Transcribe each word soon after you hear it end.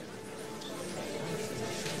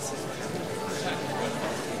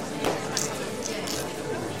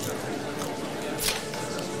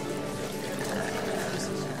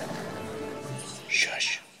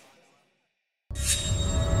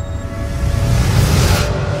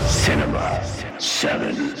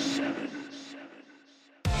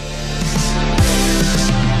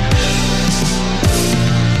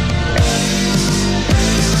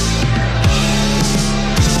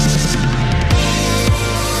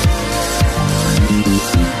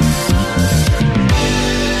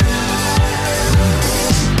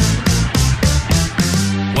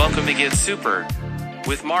Super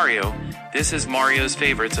with Mario. This is Mario's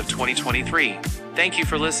Favorites of 2023. Thank you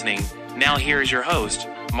for listening. Now here is your host,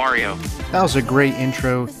 Mario. That was a great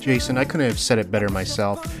intro, Jason. I couldn't have said it better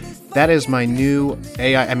myself. That is my new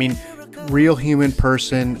real human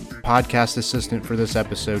person podcast assistant for this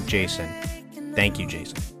episode, Jason. Thank you,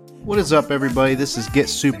 Jason. What is up, everybody? This is Get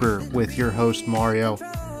Super with your host, Mario.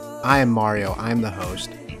 I am Mario. I am the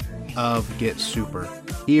host of Get Super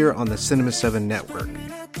here on the Cinema 7 Network.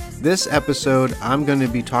 This episode, I'm going to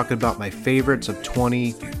be talking about my favorites of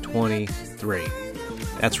 2023.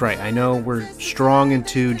 That's right. I know we're strong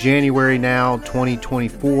into January now,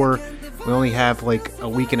 2024. We only have like a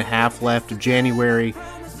week and a half left of January,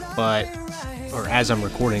 or as I'm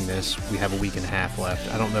recording this, we have a week and a half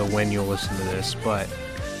left. I don't know when you'll listen to this, but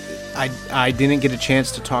I didn't get a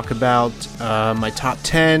chance to talk about my top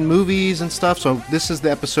 10 movies and stuff, so this is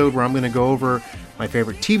the episode where I'm going to go over my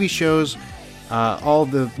favorite TV shows, all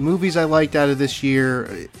the movies I liked out of this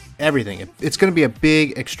year, everything. It's going to be a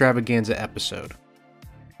big extravaganza episode.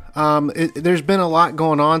 There's been a lot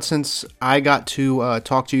going on since I got to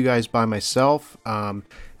talk to you guys by myself.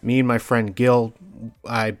 Me and my friend Gil,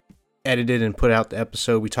 I edited and put out the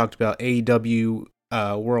episode. We talked about AEW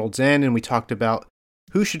World's End, and we talked about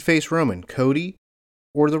who should face Roman, Cody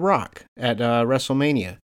or The Rock at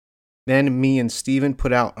WrestleMania. Then me and Steven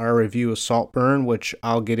put out our review of Saltburn, which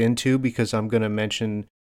I'll get into because I'm going to mention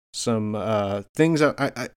some things I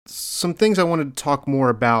wanted to talk more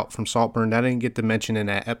about from Saltburn that I didn't get to mention in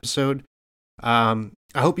that episode. I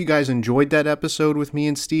hope you guys enjoyed that episode with me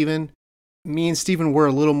and Steven. Me and Steven were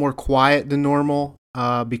a little more quiet than normal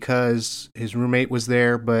because his roommate was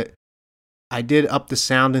there, but I did up the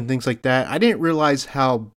sound and things like that. I didn't realize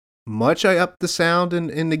how much I upped the sound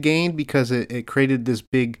in the gain because it created this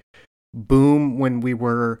big boom when we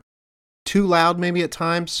were too loud maybe at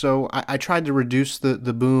times. So I tried to reduce the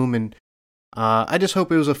boom, and I just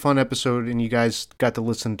hope it was a fun episode and you guys got to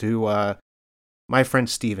listen to my friend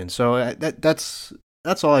Steven. So that's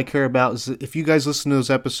all I care about is if you guys listen to those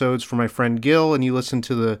episodes for my friend Gil and you listen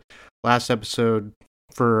to the last episode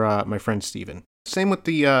for my friend Steven. Same with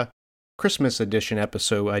the Christmas edition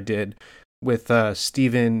episode I did with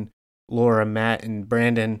Steven, Laura, Matt, and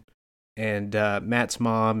Brandon, and Matt's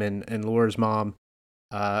mom and Laura's mom.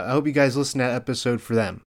 I hope you guys listen to that episode for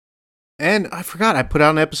them. And I forgot, I put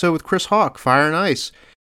out an episode with Chris Hawk, Fire and Ice.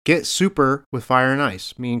 Get Super with Fire and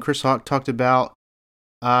Ice. Me and Chris Hawk talked about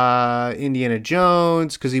Indiana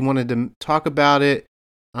Jones because he wanted to talk about it.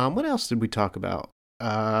 What else did we talk about?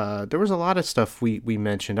 There was a lot of stuff we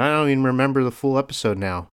mentioned. I don't even remember the full episode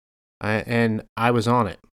now. And I was on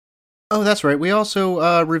it. Oh, that's right. We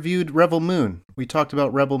also reviewed Rebel Moon. We talked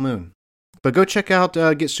about Rebel Moon. But go check out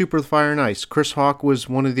Get Super with Fire and Ice. Chris Hawk was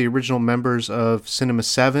one of the original members of Cinema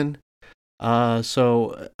 7.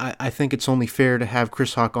 So I think it's only fair to have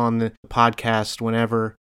Chris Hawk on the podcast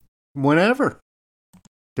whenever.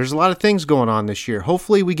 There's a lot of things going on this year.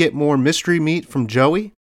 Hopefully we get more mystery meat from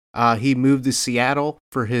Joey. He moved to Seattle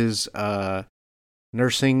for his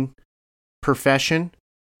nursing profession.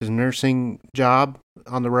 His nursing job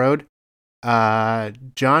on the road.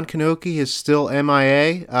 John Kanoki is still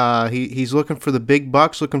MIA. He's looking for the big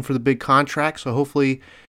bucks, looking for the big contract. So hopefully,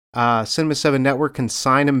 Cinema 7 Network can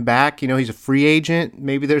sign him back. You know, he's a free agent.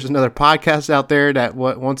 Maybe there's another podcast out there that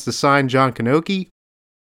wants to sign John Kanoki.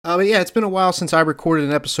 But yeah, it's been a while since I recorded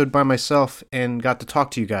an episode by myself and got to talk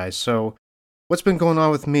to you guys. So what's been going on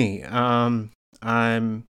with me?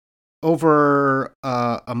 I'm over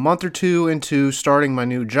a month or two into starting my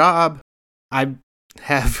new job. I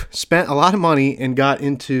have spent a lot of money and got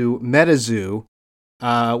into MetaZoo,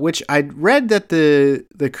 which I read that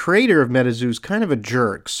the creator of MetaZoo is kind of a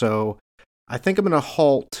jerk. So I think I'm going to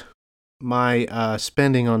halt my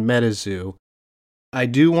spending on MetaZoo. I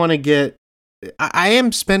do want to get... I'm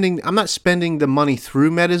not spending the money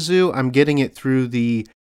through MetaZoo. I'm getting it through the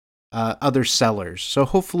other sellers. So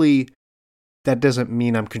hopefully that doesn't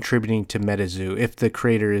mean I'm contributing to MetaZoo if the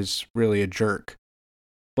creator is really a jerk.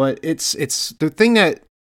 But it's the thing that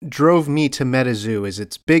drove me to MetaZoo is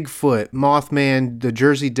it's Bigfoot, Mothman, the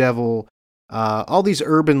Jersey Devil, all these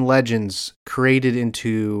urban legends created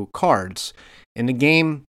into cards. And the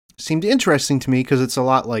game seemed interesting to me because it's a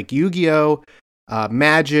lot like Yu-Gi-Oh!,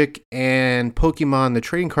 Magic, and Pokemon, the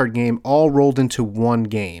trading card game, all rolled into one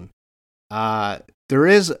game. There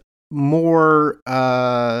is more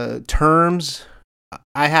terms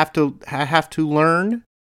I have to learn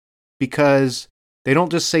because they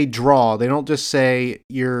don't just say draw. They don't just say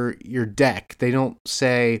your deck. They don't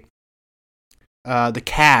say the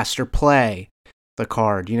cast or play the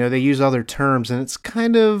card. You know, they use other terms, and it's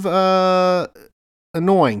kind of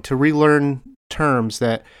annoying to relearn terms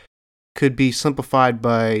that could be simplified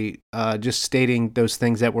by just stating those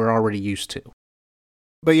things that we're already used to.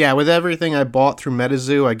 But yeah, with everything I bought through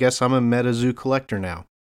MetaZoo, I guess I'm a MetaZoo collector now.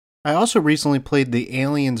 I also recently played the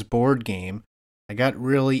Aliens board game. I got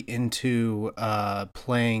really into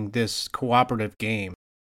playing this cooperative game.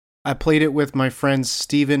 I played it with my friends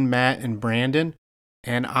Steven, Matt, and Brandon,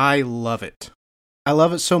 and I love it. I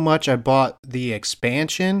love it so much I bought the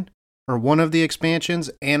expansion, or one of the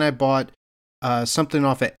expansions, and I bought something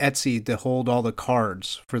off of Etsy to hold all the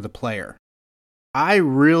cards for the player. I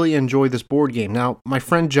really enjoy this board game. Now, my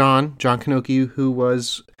friend John Kanoki, who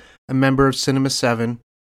was a member of Cinema 7,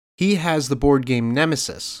 he has the board game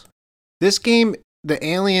Nemesis. This game, the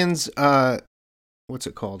Aliens, what's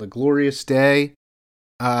it called? A Glorious Day.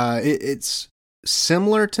 It's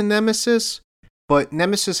similar to Nemesis, but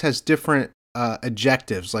Nemesis has different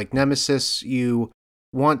objectives. Like Nemesis, you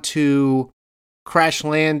want to crash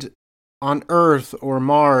land on Earth or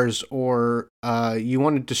Mars, or you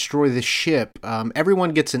want to destroy the ship.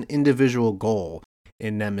 Everyone gets an individual goal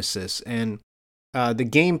in Nemesis, and the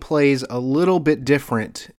game plays a little bit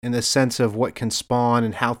different in the sense of what can spawn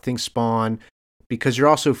and how things spawn, because you're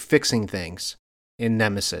also fixing things in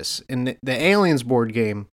Nemesis. In the Aliens board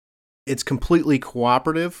game, it's completely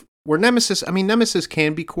cooperative, where Nemesis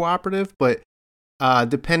can be cooperative, but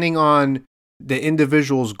depending on the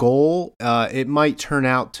individual's goal, it might turn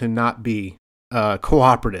out to not be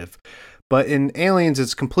cooperative. But in Aliens,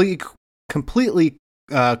 it's completely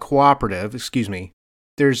cooperative. Excuse me.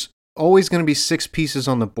 There's always going to be 6 pieces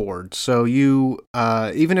on the board. So you,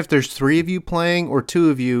 even if there's 3 of you playing or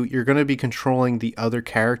 2 of you, you're going to be controlling the other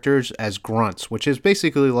characters as grunts, which is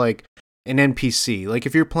basically like an NPC. Like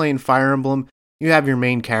if you're playing Fire Emblem, you have your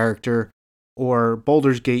main character, or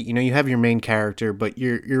Baldur's Gate, you have your main character, but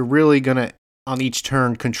you're really going to, on each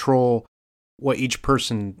turn, control what each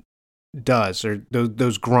person does, or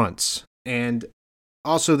those grunts. And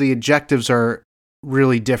also the objectives are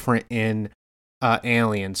really different in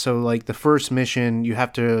Alien. So like the first mission, you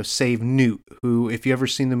have to save Newt, who, if you ever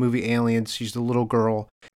seen the movie Aliens, she's the little girl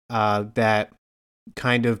that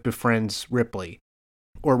kind of befriends Ripley,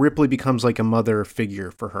 or Ripley becomes like a mother figure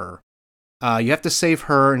for her. You have to save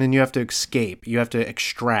her, and then you have to escape. You have to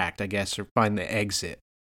extract, I guess, or find the exit.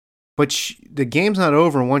 But the game's not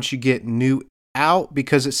over once you get Newt out,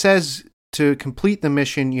 because it says to complete the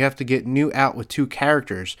mission, you have to get Newt out with 2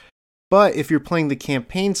 characters. But if you're playing the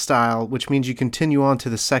campaign style, which means you continue on to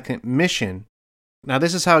the second mission, now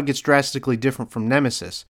this is how it gets drastically different from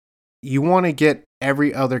Nemesis. You want to get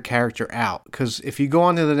every other character out, because if you go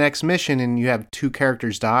on to the next mission and you have 2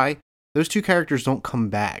 characters die, those 2 characters don't come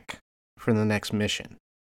back for the next mission.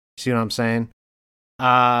 See what I'm saying?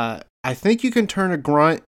 I think you can turn a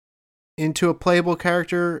grunt into a playable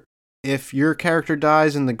character if your character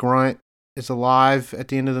dies and the grunt is alive at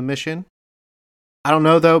the end of the mission. I don't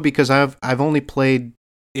know though, because I've only played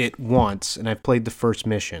it once, and I've played the first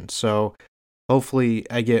mission, so hopefully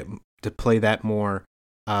I get to play that more.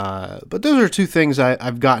 But those are 2 things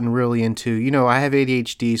I've gotten really into. I have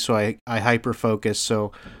ADHD, so I hyper focus.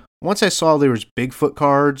 So once I saw there was Bigfoot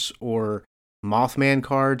cards or Mothman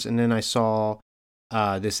cards, and then I saw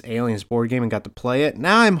this Aliens board game and got to play it,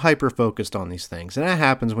 now I'm hyper focused on these things, and that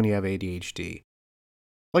happens when you have ADHD.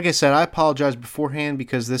 Like I said, I apologize beforehand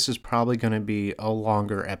because this is probably going to be a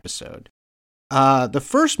longer episode. The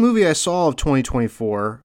first movie I saw of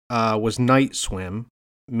 2024 was Night Swim.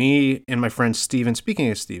 Me and my friend Steven, speaking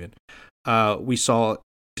of Steven, we saw it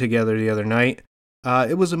together the other night.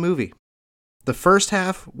 It was a movie. The first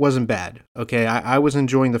half wasn't bad, okay? I was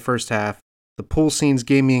enjoying the first half. The pool scenes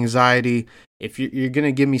gave me anxiety. If you're going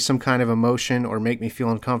to give me some kind of emotion or make me feel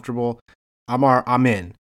uncomfortable, I'm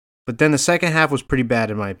in. But then the second half was pretty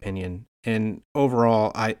bad in my opinion, and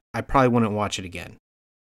overall, I probably wouldn't watch it again.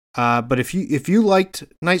 But if you liked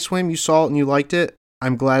Night Swim, you saw it and you liked it,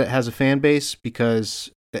 I'm glad it has a fan base,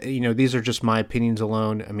 because these are just my opinions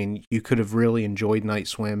alone. I mean, you could have really enjoyed Night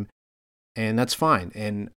Swim, and that's fine.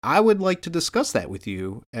 And I would like to discuss that with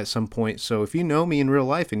you at some point. So if you know me in real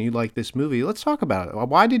life and you like this movie, let's talk about it.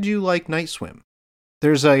 Why did you like Night Swim?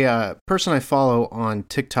 There's a person I follow on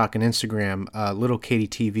TikTok and Instagram, Little Katie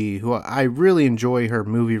TV, who I really enjoy her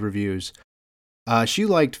movie reviews. She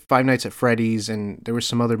liked Five Nights at Freddy's, and there were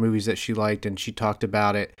some other movies that she liked, and she talked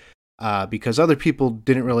about it because other people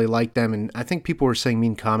didn't really like them, and I think people were saying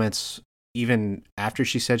mean comments even after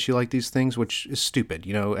she said she liked these things, which is stupid.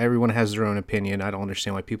 Everyone has their own opinion. I don't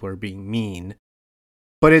understand why people are being mean.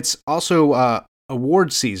 But it's also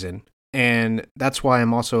award season, and that's why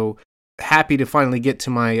I'm also happy to finally get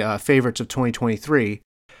to my favorites of 2023.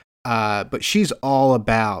 But she's all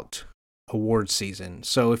about award season.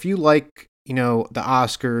 So if you like the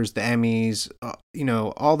Oscars, the Emmys,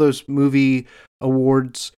 all those movie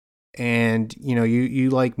awards, and, you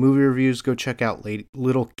like movie reviews, go check out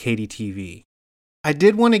Little Katie TV. I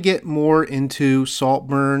did want to get more into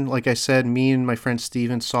Saltburn. Like I said, me and my friend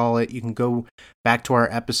Steven saw it. You can go back to our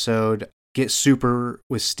episode, Get Super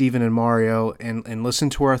with Steven and Mario, and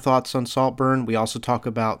listen to our thoughts on Saltburn. We also talk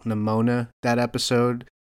about Nimona, that episode.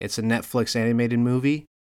 It's a Netflix animated movie.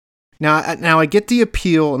 Now I get the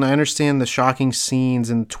appeal, and I understand the shocking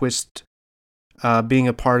scenes and twist being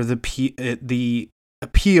a part of the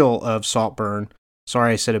appeal of Saltburn.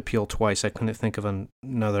 Sorry, I said appeal twice. I couldn't think of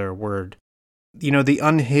another word. The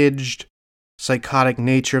unhinged, psychotic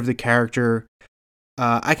nature of the character.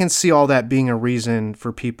 I can see all that being a reason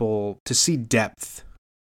for people to see depth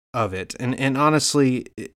of it. And honestly,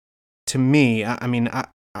 to me, I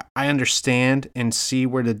understand and see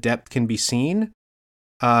where the depth can be seen.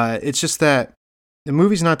 It's just that the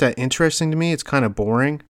movie's not that interesting to me. It's kind of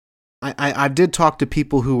boring. I did talk to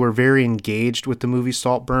people who were very engaged with the movie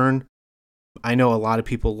Saltburn. I know a lot of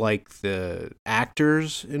people like the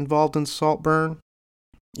actors involved in Saltburn.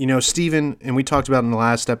 Steven, and we talked about in the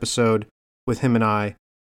last episode with him and I,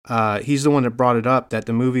 he's the one that brought it up, that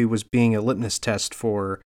the movie was being a litmus test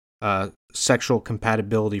for sexual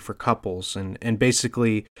compatibility for couples. And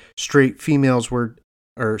basically, straight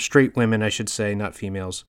women, I should say, not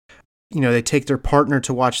females. They take their partner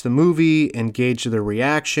to watch the movie and gauge their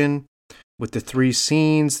reaction with the 3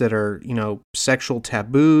 scenes that are, sexual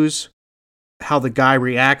taboos. How the guy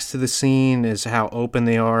reacts to the scene is how open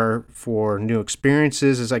they are for new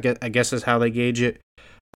experiences, I guess is how they gauge it.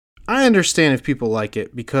 I understand if people like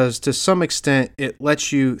it, because to some extent it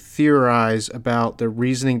lets you theorize about the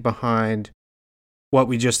reasoning behind what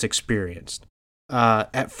we just experienced.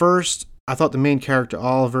 At first, I thought the main character,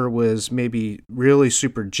 Oliver, was maybe really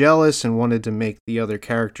super jealous and wanted to make the other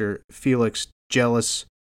character, Felix, jealous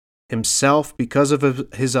himself because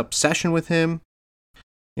of his obsession with him.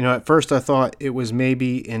 At first I thought it was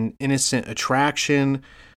maybe an innocent attraction,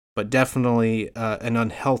 but definitely an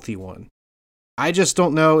unhealthy one. I just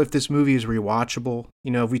don't know if this movie is rewatchable.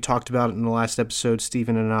 We talked about it in the last episode,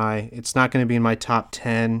 Steven and I. It's not going to be in my top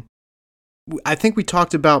 10. I think we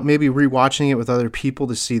talked about maybe rewatching it with other people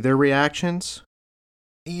to see their reactions.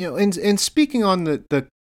 And speaking on the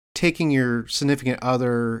taking your significant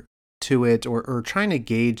other to it, or trying to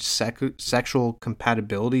gauge sexual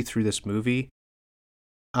compatibility through this movie.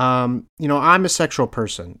 I'm a sexual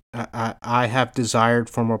person. I have desired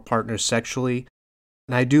for my partner sexually,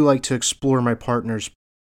 and I do like to explore my partner's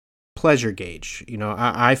pleasure gauge.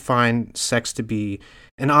 I find sex to be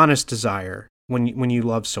an honest desire when you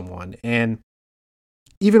love someone, and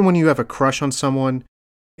even when you have a crush on someone,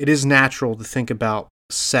 it is natural to think about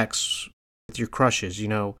sex with your crushes.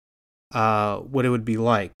 What it would be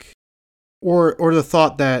like, or the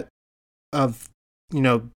thought that of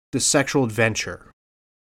the sexual adventure.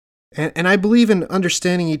 And I believe in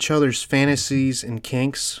understanding each other's fantasies and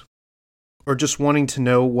kinks, or just wanting to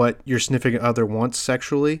know what your significant other wants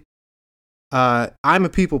sexually. I'm a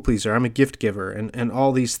people pleaser. I'm a gift giver, and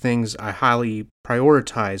all these things I highly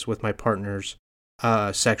prioritize with my partners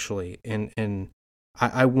sexually. And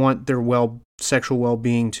I want their sexual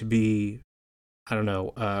well-being to be,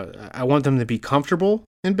 I want them to be comfortable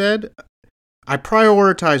in bed. I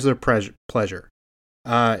prioritize their pleasure.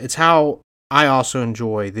 It's how I also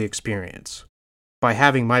enjoy the experience, by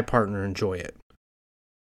having my partner enjoy it.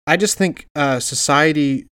 I just think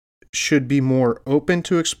society should be more open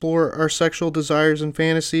to explore our sexual desires and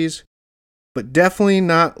fantasies, but definitely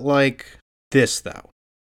not like this, though.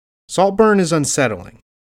 Saltburn is unsettling.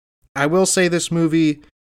 I will say this movie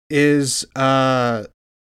is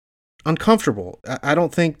uncomfortable. I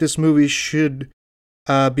don't think this movie should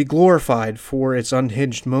be glorified for its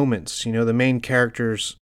unhinged moments, the main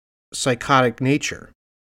character's psychotic nature.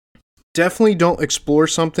 Definitely don't explore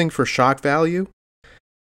something for shock value.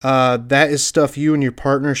 That is stuff you and your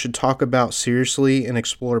partner should talk about seriously and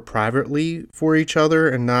explore privately for each other,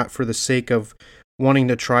 and not for the sake of wanting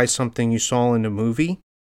to try something you saw in a movie.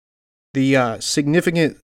 The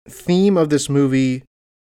significant theme of this movie,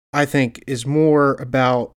 I think, is more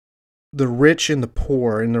about the rich and the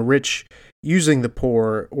poor, and the rich using the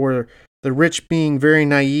poor, or the rich being very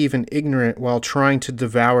naive and ignorant while trying to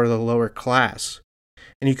devour the lower class.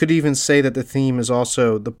 And you could even say that the theme is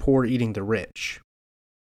also the poor eating the rich.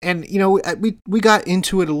 And, we got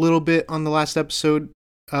into it a little bit on the last episode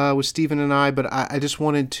with Steven and I, but I just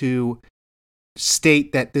wanted to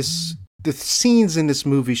state that the scenes in this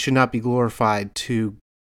movie should not be glorified to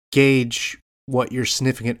gauge what your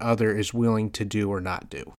significant other is willing to do or not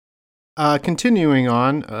do. Continuing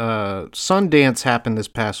on, Sundance happened this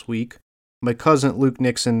past week. My cousin Luke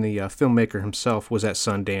Nixon, the filmmaker himself, was at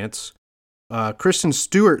Sundance. Kristen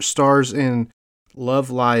Stewart stars in Love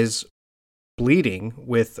Lies Bleeding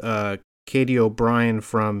with Katie O'Brien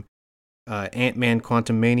from Ant-Man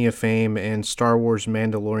Quantumania fame and Star Wars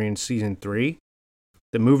Mandalorian Season 3.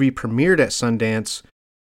 The movie premiered at Sundance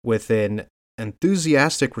with an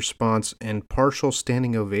enthusiastic response and partial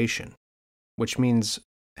standing ovation, which means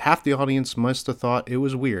half the audience must have thought it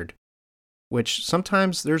was weird, which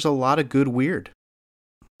sometimes there's a lot of good weird.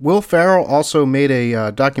 Will Ferrell also made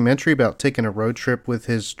a documentary about taking a road trip with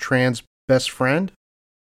his trans best friend.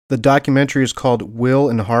 The documentary is called Will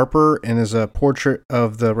and Harper and is a portrait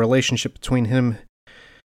of the relationship between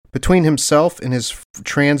himself and his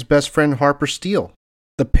trans best friend Harper Steele.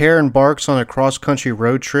 The pair embarks on a cross-country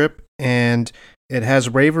road trip, and it has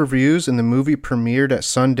rave reviews, and the movie premiered at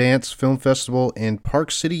Sundance Film Festival in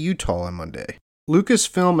Park City, Utah on Monday.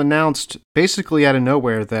 Lucasfilm announced, basically out of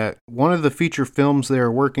nowhere, that one of the feature films they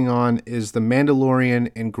are working on is The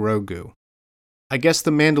Mandalorian and Grogu. I guess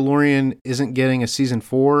The Mandalorian isn't getting a season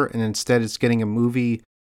 4, and instead it's getting a movie,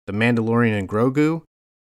 The Mandalorian and Grogu.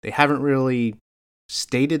 They haven't really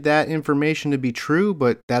stated that information to be true,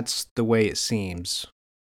 but that's the way it seems.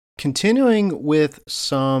 Continuing with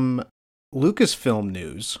some Lucasfilm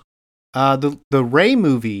news, the Rey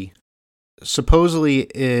movie supposedly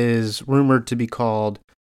is rumored to be called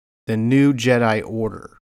The New Jedi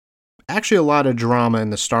Order. Actually, a lot of drama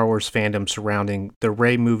in the Star Wars fandom surrounding the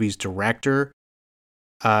Rey movie's director,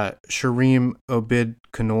 Shireen Obid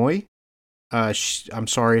Kanoy. I'm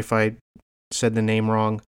sorry if I said the name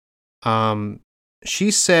wrong.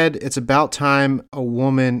 She said it's about time a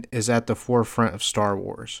woman is at the forefront of Star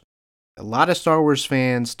Wars. A lot of Star Wars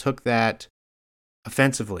fans took that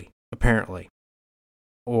offensively, apparently,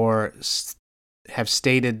 or have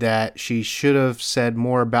stated that she should have said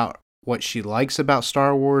more about what she likes about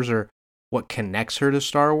Star Wars or what connects her to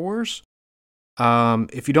Star Wars.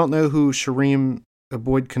 If you don't know who Shireen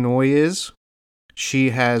Obid Kanoy is, she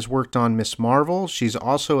has worked on Ms. Marvel. She's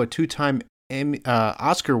also a 2-time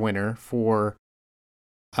Oscar winner for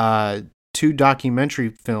 2 documentary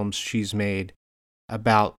films she's made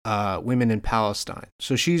about women in Palestine.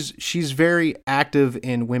 So she's very active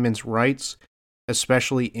in women's rights,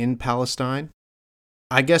 especially in Palestine.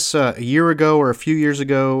 I guess a year ago or a few years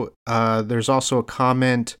ago, there's also a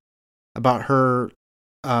comment about her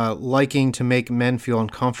liking to make men feel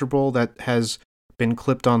uncomfortable that has been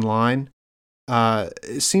clipped online.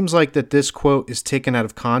 It seems like that this quote is taken out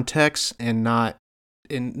of context and not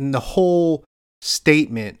in the whole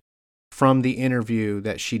statement from the interview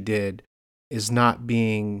that she did is not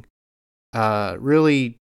being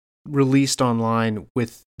really released online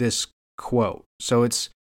with this quote. So it's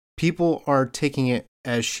people are taking it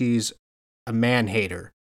as she's a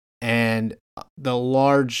man-hater, and the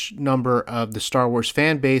large number of the Star Wars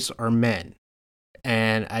fan base are men.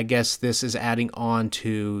 And I guess this is adding on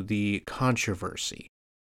to the controversy.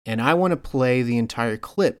 And I want to play the entire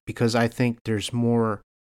clip because I think there's more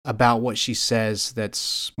about what she says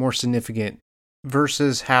that's more significant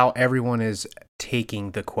versus how everyone is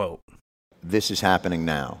taking the quote. This is happening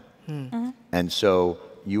now. Mm-hmm. And so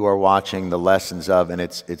you are watching the lessons of, and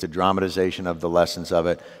it's a dramatization of the lessons of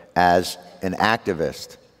it. As an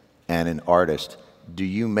activist and an artist, do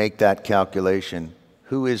you make that calculation?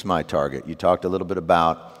 Who is my target? You talked a little bit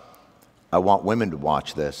about, I want women to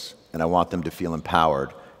watch this, and I want them to feel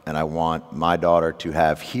empowered, and I want my daughter to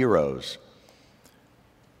have heroes.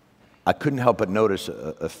 I couldn't help but notice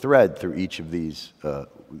a thread through each of these,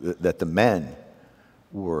 that the men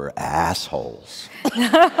were assholes.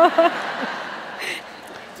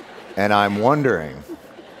 And I'm wondering,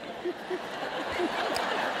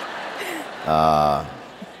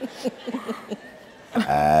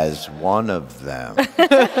 as one of them,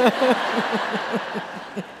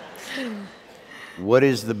 what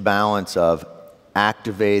is the balance of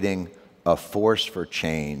activating a force for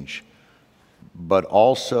change, but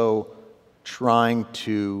also trying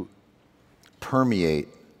to permeate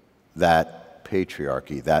that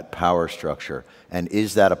patriarchy, that power structure? And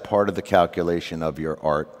is that a part of the calculation of your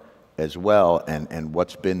art as well? And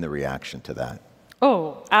what's been the reaction to that?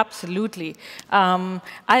 Oh, absolutely.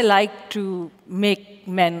 I like to make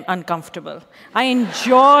men uncomfortable. I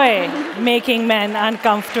enjoy making men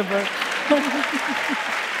uncomfortable.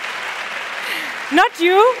 Not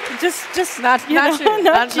you, just not you.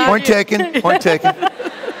 Not you. Point taken. Point taken.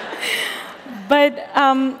 But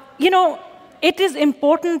it is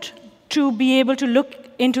important to be able to look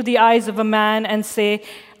into the eyes of a man and say,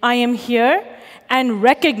 "I am here," and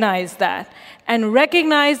recognize that. and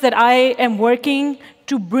recognize that I am working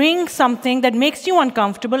to bring something that makes you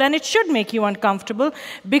uncomfortable, and it should make you uncomfortable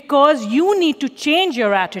because you need to change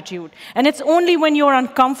your attitude. And it's only when you're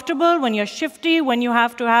uncomfortable, when you're shifty, when you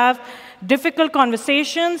have to have difficult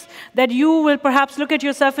conversations that you will perhaps look at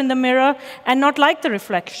yourself in the mirror and not like the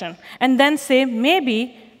reflection, and then say,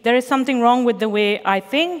 maybe there is something wrong with the way I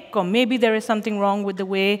think, or maybe there is something wrong with the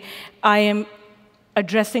way I am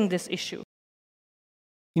addressing this issue.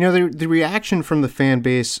 You know, the reaction from the fan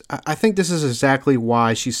base, I think this is exactly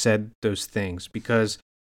why she said those things, because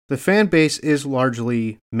the fan base is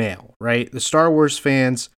largely male, right? The Star Wars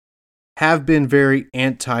fans have been very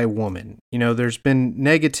anti-woman. You know, there's been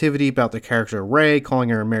negativity about the character Rey, calling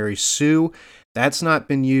her Mary Sue. That's not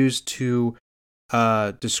been used to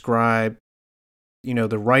describe, you know,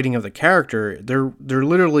 the writing of the character. They're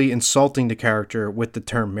literally insulting the character with the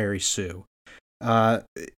term Mary Sue.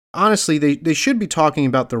 Honestly, they should be talking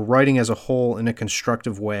about the writing as a whole in a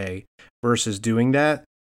constructive way versus doing that.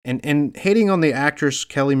 And hating on the actress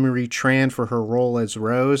Kelly Marie Tran for her role as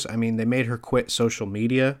Rose. I mean, they made her quit social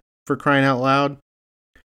media, for crying out loud.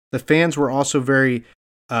 The fans were also very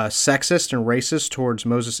sexist and racist towards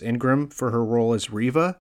Moses Ingram for her role as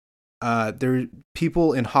Reva. There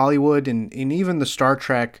people in Hollywood and even the Star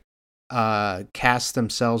Trek cast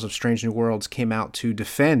themselves of Strange New Worlds came out to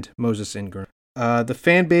defend Moses Ingram. The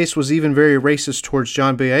fan base was even very racist towards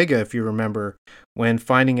John Boyega, if you remember, when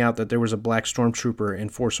finding out that there was a black stormtrooper in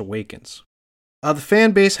Force Awakens. The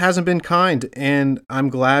fan base hasn't been kind, and I'm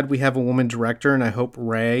glad we have a woman director, and I hope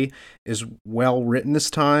Rey is well written this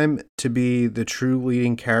time to be the true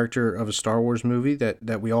leading character of a Star Wars movie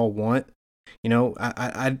that we all want. You know,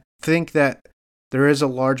 I think that there is a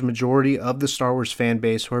large majority of the Star Wars fan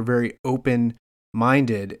base who are very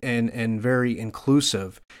open-minded and very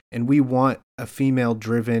inclusive, and we want a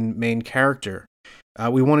female-driven main character.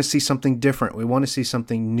 We want to see something different. We want to see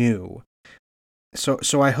something new.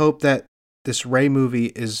 So I hope that this Rey movie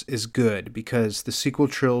is good, because the sequel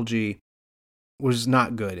trilogy was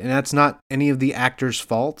not good. And that's not any of the actors'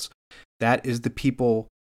 faults. That is the people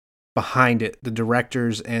behind it, the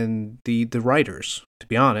directors and the writers, to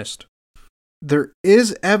be honest. There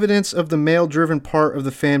is evidence of the male-driven part of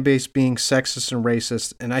the fan base being sexist and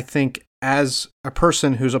racist, and I think as a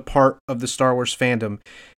person who's a part of the Star Wars fandom,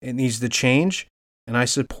 it needs to change, and I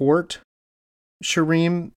support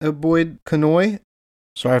Shireen Boyd Kanoy.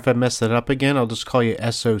 Sorry if I messed that up again. I'll just call you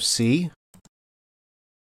SOC.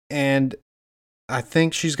 And I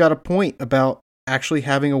think she's got a point about actually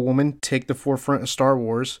having a woman take the forefront of Star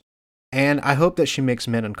Wars. And I hope that she makes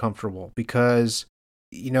men uncomfortable, because,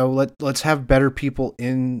 you know, let's have better people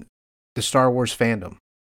in the Star Wars fandom.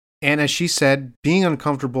 And as she said, being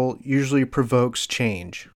uncomfortable usually provokes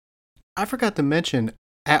change. I forgot to mention,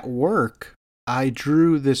 at work, I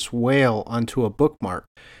drew this whale onto a bookmark.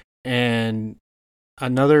 And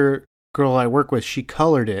another girl I work with, she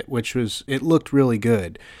colored it, it looked really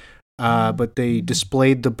good. But they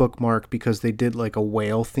displayed the bookmark because they did like a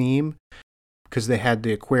whale theme, because they had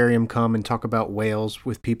the aquarium come and talk about whales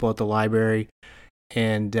with people at the library.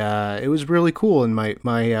 And it was really cool. And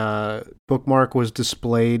my bookmark was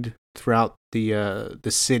displayed throughout the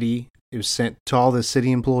city. It was sent to all the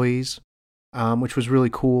city employees, which was really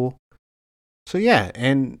cool. So yeah,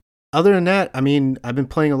 and other than that, I mean, I've been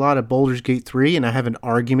playing a lot of Baldur's Gate 3, and I have an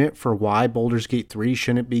argument for why Baldur's Gate 3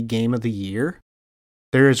 shouldn't be Game of the Year.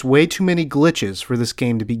 There is way too many glitches for this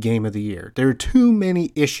game to be Game of the Year. There are too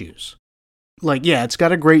many issues. Like, yeah, it's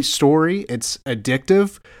got a great story, it's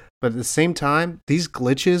addictive, but at the same time, these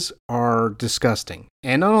glitches are disgusting.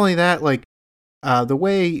 And not only that, like, the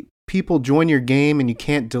way people join your game and you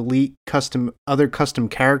can't delete other custom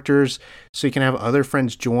characters so you can have other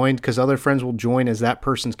friends join, because other friends will join as that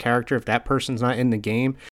person's character if that person's not in the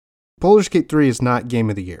game. Baldur's Gate 3 is not Game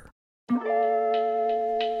of the Year.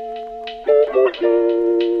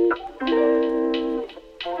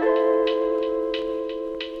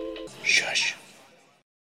 Shush.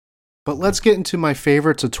 But let's get into my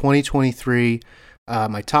favorites of 2023,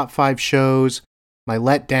 my top 5 shows, my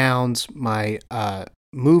letdowns, my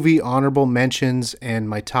movie honorable mentions, and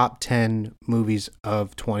my top 10 movies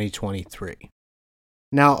of 2023.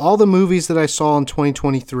 Now, all the movies that I saw in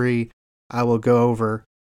 2023, I will go over.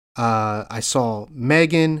 I saw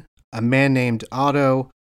Megan, A Man Named Otto,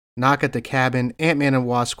 Knock at the Cabin, Ant-Man and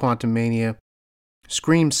Wasp: Quantumania,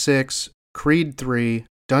 Scream 6, Creed 3,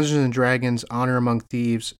 Dungeons & Dragons: Honor Among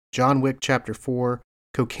Thieves, John Wick Chapter 4,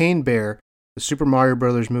 Cocaine Bear, the Super Mario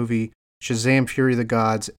Bros. Movie, Shazam! Fury of the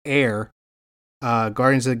Gods, Air,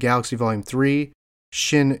 Guardians of the Galaxy Volume 3,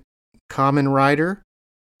 Shin Kamen Rider,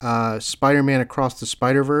 Spider-Man Across the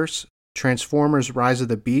Spider-Verse, Transformers Rise of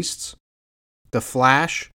the Beasts, The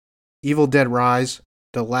Flash, Evil Dead Rise,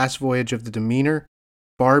 The Last Voyage of the Demeanor,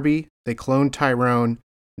 Barbie, They Cloned Tyrone,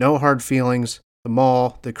 No Hard Feelings, The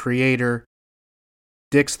Mall, The Creator,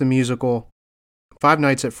 Dix the Musical, Five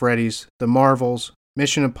Nights at Freddy's, The Marvels,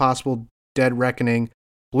 Mission Impossible Dead Reckoning,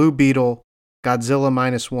 Blue Beetle, Godzilla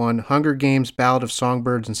 -1, Hunger Games Ballad of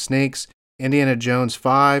Songbirds and Snakes, Indiana Jones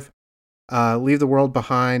 5, Leave the World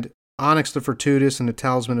Behind, Onyx the Fortuitous and the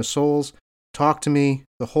Talisman of Souls, Talk to Me,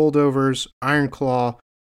 The Holdovers, Iron Claw,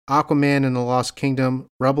 Aquaman and the Lost Kingdom,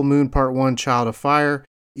 Rebel Moon Part 1, Child of Fire,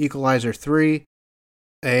 Equalizer 3,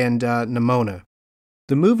 and Nimona.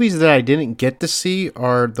 The movies that I didn't get to see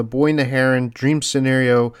are The Boy and the Heron, Dream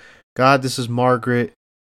Scenario, God, This Is Margaret,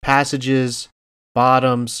 Passages,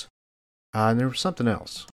 Bottoms, and there was something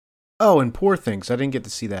else. Oh, and Poor Things. I didn't get to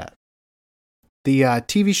see that. The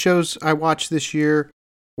TV shows I watched this year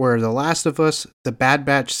were The Last of Us, The Bad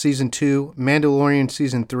Batch Season 2, Mandalorian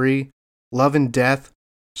Season 3, Love and Death,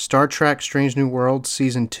 Star Trek Strange New Worlds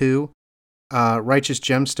Season 2, Righteous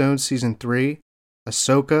Gemstones Season 3,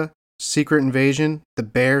 Ahsoka, Secret Invasion, The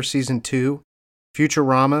Bear Season 2,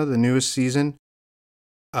 Futurama, the newest season,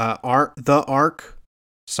 The Ark,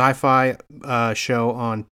 sci-fi show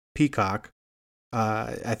on Peacock.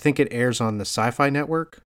 I think it airs on the Sci-Fi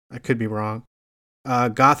Network. I could be wrong.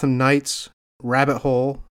 Gotham Knights, Rabbit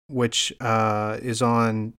Hole, which is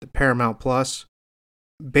on Paramount Plus.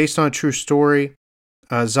 Based on a true story.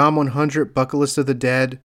 Zom 100, Bucket List of the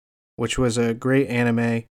Dead, which was a great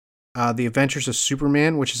anime. The Adventures of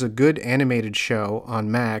Superman, which is a good animated show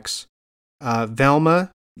on Max.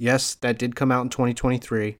 Velma, yes, that did come out in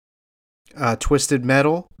 2023. Twisted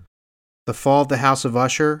Metal, The Fall of the House of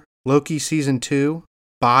Usher, Loki Season 2,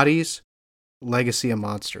 Bodies, Legacy of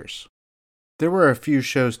Monsters. There were a few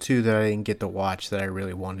shows too that I didn't get to watch that I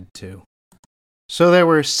really wanted to. So there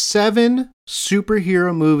were 7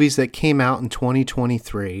 superhero movies that came out in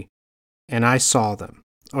 2023, and I saw them.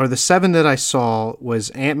 Or the 7 that I saw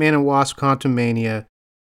was Ant-Man and Wasp Quantumania,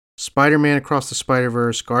 Spider-Man Across the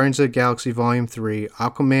Spider-Verse, Guardians of the Galaxy Volume 3,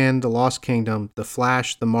 Aquaman, The Lost Kingdom, The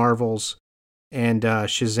Flash, The Marvels, and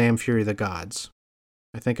Shazam! Fury of the Gods.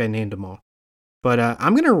 I think I named them all. But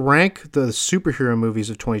I'm going to rank the superhero movies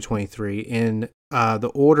of 2023 in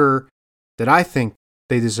the order that I think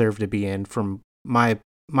they deserve to be in, from my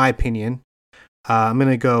opinion. I'm going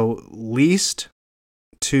to go least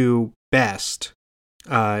to best,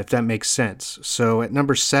 if that makes sense. So at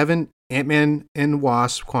number 7, Ant-Man and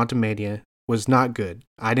Wasp Quantumania was not good.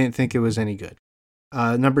 I didn't think it was any good.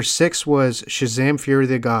 Number 6 was Shazam! Fury of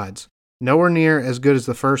the Gods. Nowhere near as good as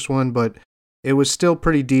the first one, but it was still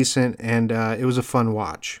pretty decent, and it was a fun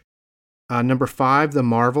watch. Number 5, The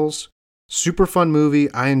Marvels. Super fun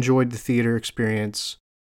movie. I enjoyed the theater experience.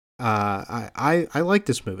 I like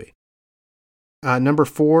this movie. Number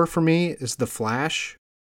 4 for me is The Flash.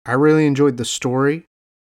 I really enjoyed the story.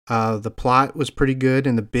 The plot was pretty good,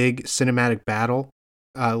 and the big cinematic battle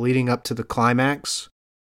leading up to the climax.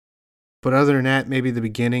 But other than that, maybe the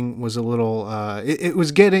beginning was a little. It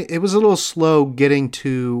was a little slow getting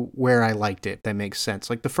to where I liked it. If that makes sense.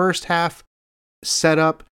 Like the first half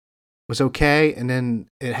setup was okay, and then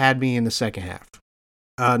it had me in the second half.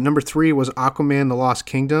 Number 3 was Aquaman: The Lost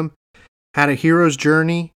Kingdom. Had a hero's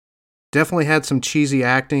journey. Definitely had some cheesy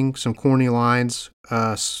acting, some corny lines.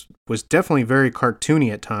 Was definitely very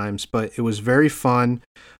cartoony at times, but it was very fun.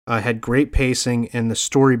 Had great pacing, and the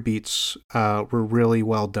story beats were really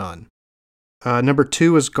well done. Number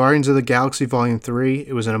 2 is Guardians of the Galaxy Volume 3.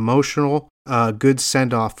 It was an emotional, good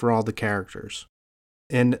send-off for all the characters.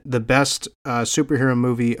 And the best superhero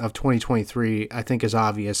movie of 2023, I think, is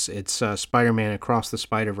obvious. It's Spider-Man Across the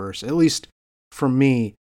Spider-Verse. At least for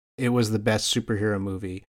me, it was the best superhero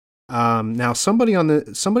movie. Now, somebody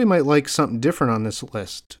might like something different on this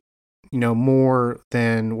list, more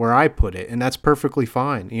than where I put it, and that's perfectly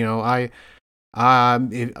fine.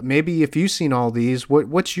 Maybe if you've seen all these,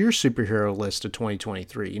 what's your superhero list of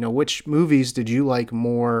 2023? Which movies did you like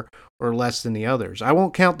more or less than the others? I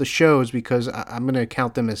won't count the shows because I'm going to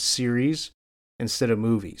count them as series instead of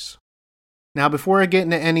movies. Now, before I get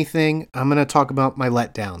into anything, I'm going to talk about my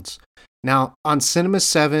letdowns. Now, on Cinema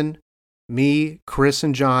 7, me, Chris,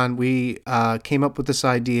 and John, we came up with this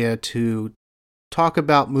idea to talk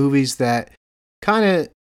about movies that kind of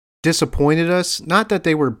disappointed us. Not that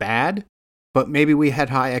they were bad, but maybe we had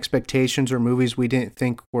high expectations, or movies we didn't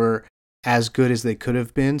think were as good as they could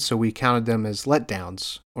have been, so we counted them as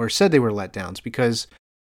letdowns, or said they were letdowns, because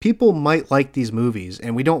people might like these movies,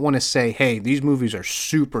 and we don't want to say, hey, these movies are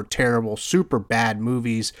super terrible, super bad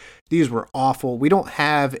movies, these were awful. We don't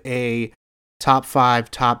have a top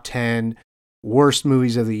 5, top 10 worst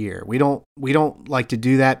movies of the year. We don't like to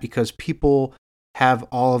do that because people have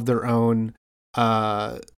all of their own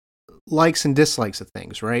likes and dislikes of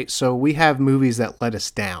things, right? So we have movies that let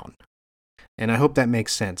us down, and I hope that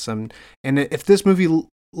makes sense. And if this movie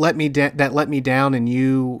let me down and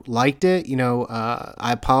you liked it,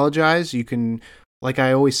 I apologize. You can, like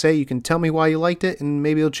I always say, you can tell me why you liked it, and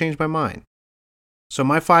maybe it'll change my mind. So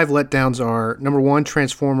my 5 letdowns are: number 1,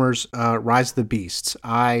 Transformers: Rise of the Beasts.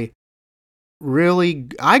 I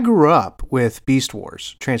grew up with Beast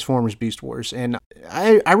Wars, Transformers Beast Wars, and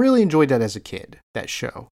I really enjoyed that as a kid, that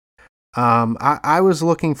show. I was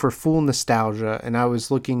looking for full nostalgia, and I was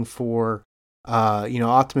looking for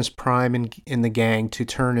Optimus Prime and the gang to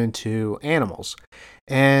turn into animals.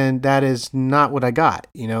 And that is not what I got.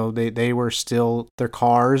 They were still their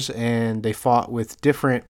cars, and they fought with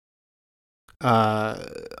different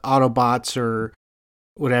Autobots or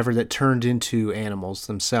whatever that turned into animals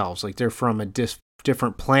themselves. Like, they're from a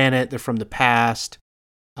different planet, they're from the past,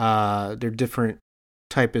 they're different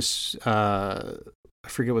type of, I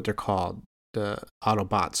forget what they're called, the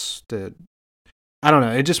Autobots. I don't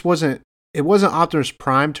know, it wasn't Optimus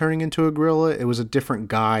Prime turning into a gorilla, it was a different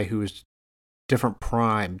guy who was different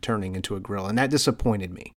Prime turning into a gorilla, and that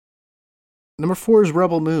disappointed me. Number 4 is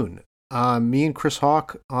Rebel Moon. Me and Chris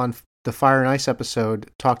Hawk on the Fire and Ice episode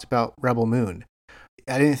talked about Rebel Moon.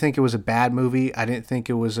 I didn't think it was a bad movie. I didn't think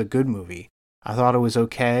it was a good movie. I thought it was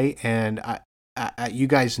okay, and I you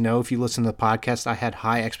guys know, if you listen to the podcast, I had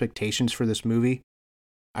high expectations for this movie.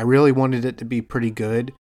 I really wanted it to be pretty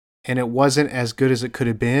good, and it wasn't as good as it could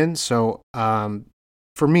have been, so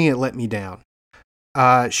for me, it let me down.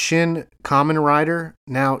 Shin Kamen Rider.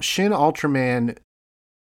 Now, Shin Ultraman,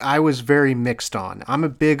 I was very mixed on. I'm a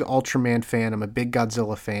big Ultraman fan. I'm a big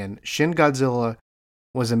Godzilla fan. Shin Godzilla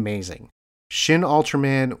was amazing. Shin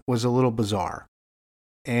Ultraman was a little bizarre,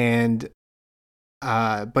 and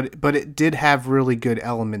but it did have really good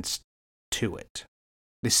elements to it.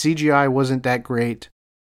 The CGI wasn't that great.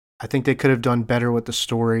 I think they could have done better with the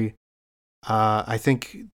story. I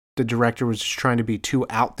think the director was just trying to be too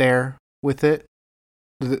out there with it.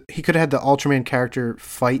 He could have had the Ultraman character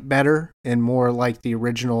fight better and more like the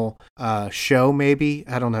original show, maybe.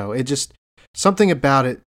 I don't know. It just, something about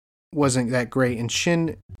it wasn't that great. And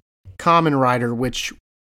Shin Kamen Rider, which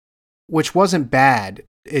wasn't bad,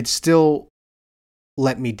 it still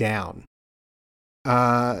let me down.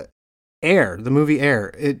 Air, the movie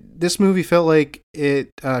Air. This movie felt like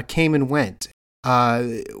it came and went.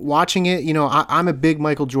 Watching it, I'm a big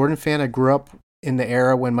Michael Jordan fan. I grew up in the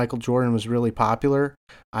era when Michael Jordan was really popular.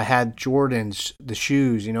 I had Jordans, the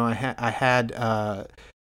shoes, I had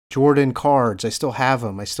Jordan cards. I still have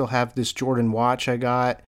them. I still have this Jordan watch I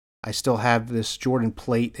got. I still have this Jordan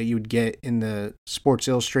plate that you would get in the Sports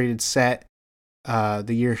Illustrated set the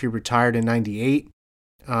year he retired in 98.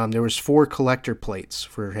 There was 4 collector plates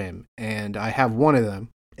for him, and I have one of them.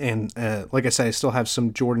 And like I said, I still have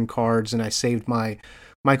some Jordan cards, and I saved my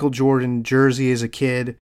Michael Jordan jersey as a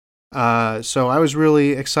kid. So I was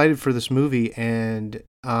really excited for this movie, and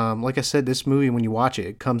like I said, this movie, when you watch it,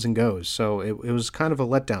 it comes and goes. So it was kind of a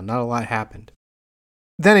letdown. Not a lot happened.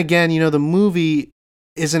 Then again, the movie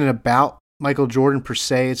isn't about Michael Jordan per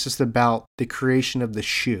se. It's just about the creation of the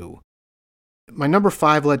shoe. My number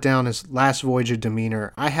 5 letdown is Last Voyage of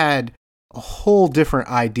Demeter. I had a whole different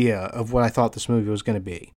idea of what I thought this movie was going to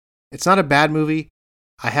be. It's not a bad movie.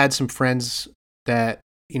 I had some friends that,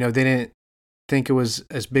 they didn't think it was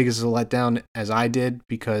as big as a letdown as I did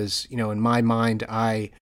because, in my mind,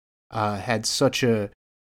 I had such a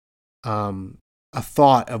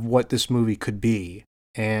thought of what this movie could be.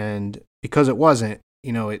 And because it wasn't,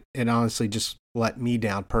 it honestly just let me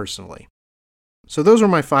down personally. So those were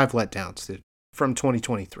my 5 letdowns from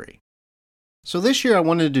 2023. So this year I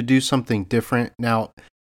wanted to do something different. Now,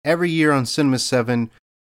 every year on Cinema 7,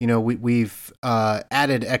 we've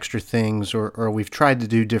added extra things or we've tried to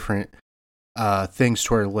do different things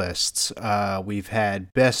to our lists. We've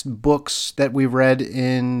had best books that we read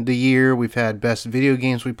in the year. We've had best video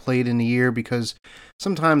games we played in the year, because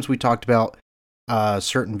sometimes we talked about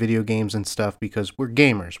certain video games and stuff because we're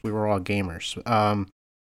gamers. We were all gamers.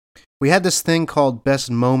 We had this thing called best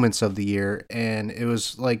moments of the year, and it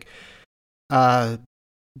was like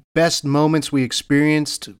best moments we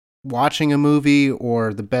experienced watching a movie,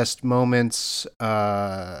 or the best moments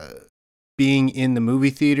being in the movie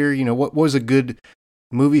theater. What was a good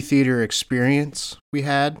movie theater experience we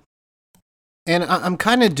had. And I'm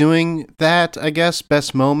kind of doing that, I guess,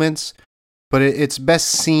 best moments, but it's best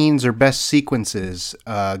scenes or best sequences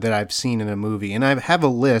that I've seen in a movie. And I have a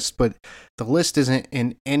list, but the list isn't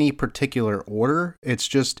in any particular order. It's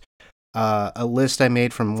just a list I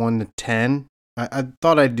made from 1 to 10. I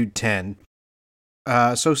thought I'd do 10.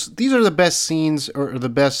 So these are the best scenes or the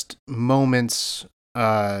best moments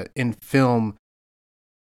in film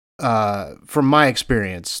from my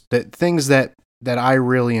experience. Things that I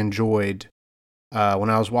really enjoyed when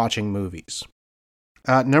I was watching movies.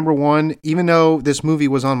 Number 1, even though this movie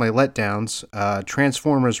was on my letdowns,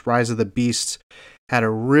 Transformers: Rise of the Beasts had a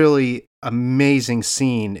really amazing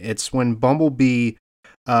scene. It's when Bumblebee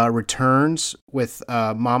returns with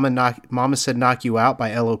Mama Said Knock You Out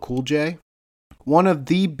by LL Cool J. One of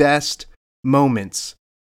the best moments.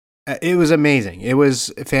 It was amazing. It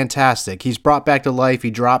was fantastic. He's brought back to life. He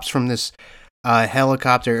drops from this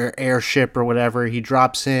helicopter or airship or whatever. He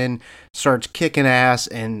drops in, starts kicking ass,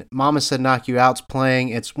 and Mama Said Knock You Out's playing.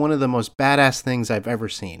 It's one of the most badass things I've ever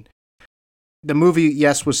seen. The movie,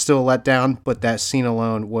 yes, was still let down, but that scene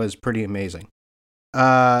alone was pretty amazing.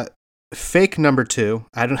 Fake number 2.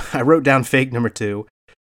 I wrote down fake number 2.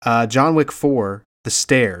 John Wick 4, The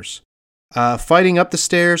Stairs. Fighting up the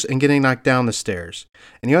stairs and getting knocked down the stairs.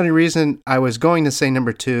 And the only reason I was going to say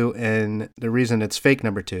number 2, and the reason it's fake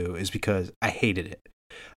number 2, is because I hated it.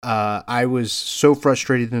 I was so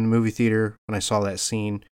frustrated in the movie theater when I saw that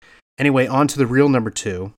scene. Anyway, on to the real number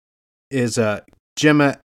 2 is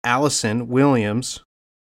Gemma Allison Williams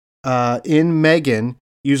in Megan,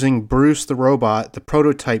 using Bruce the robot, the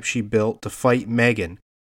prototype she built, to fight Megan.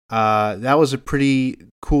 That was a pretty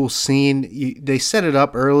cool scene. They set it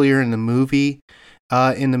up earlier in the movie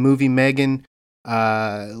Megan,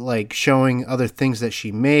 like showing other things that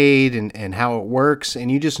she made and how it works,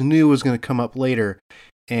 and you just knew it was going to come up later.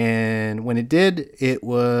 And when it did, it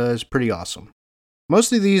was pretty awesome.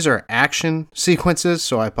 Most of these are action sequences,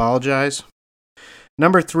 so I apologize.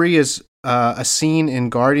 Number 3 is a scene in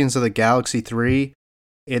Guardians of the Galaxy 3.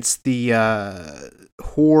 It's the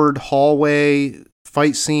Horde hallway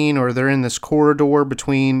fight scene, or they're in this corridor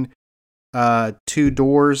between 2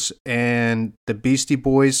 doors, and the Beastie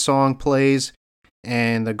Boys song plays,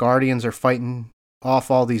 and the Guardians are fighting off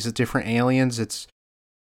all these different aliens. It's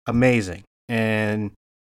amazing, and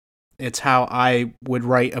it's how I would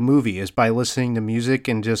write a movie, is by listening to music,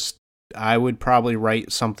 and just I would probably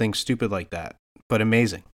write something stupid like that, but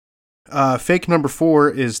amazing. Fake number 4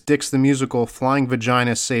 is Dix the Musical, Flying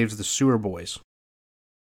Vagina Saves the Sewer Boys.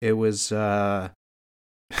 It was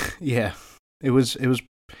yeah, it was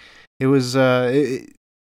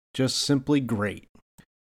just simply great.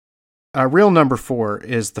 Real number 4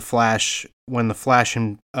 is The Flash, when The Flash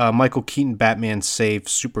and Michael Keaton Batman save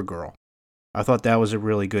Supergirl. I thought that was a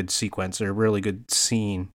really good sequence, or a really good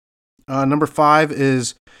scene. Number 5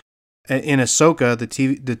 is in Ahsoka, the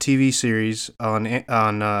TV series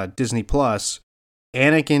on Disney Plus,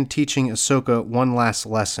 Anakin teaching Ahsoka one last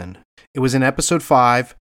lesson. It was in episode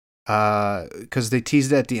 5, because they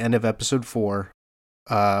teased it at the end of episode 4,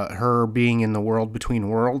 her being in the world between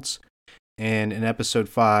worlds. And in episode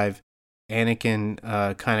 5,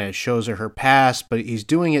 Anakin kind of shows her past, but he's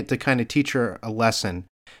doing it to kind of teach her a lesson.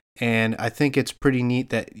 And I think it's pretty neat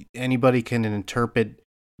that anybody can interpret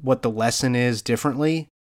what the lesson is differently.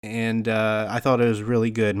 And I thought it was a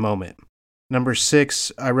really good moment. Number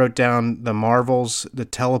 6, I wrote down The Marvels, the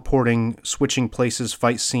teleporting, switching places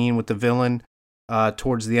fight scene with the villain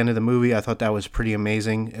towards the end of the movie. I thought that was pretty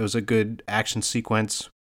amazing. It was a good action sequence.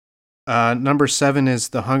 Number 7 is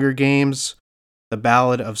The Hunger Games, the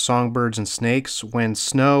Ballad of Songbirds and Snakes, when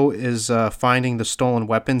Snow is finding the stolen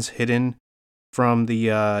weapons hidden from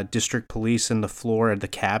the district police in the floor of the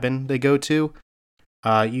cabin they go to.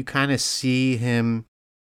 You kind of see him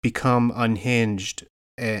become unhinged,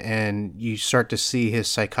 and you start to see his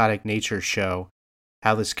psychotic nature show,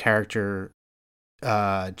 how this character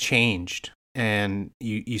changed, and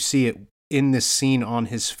you see it in this scene on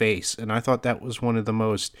his face. And I thought that was one of the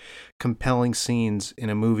most compelling scenes in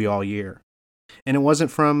a movie all year. And it wasn't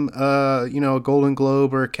from a Golden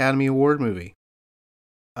Globe or Academy Award movie.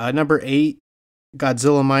 Number 8,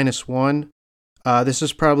 Godzilla -1. This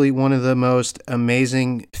is probably one of the most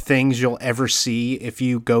amazing things you'll ever see if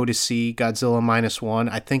you go to see Godzilla -1.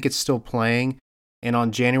 I think it's still playing, and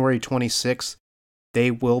on January 26th, they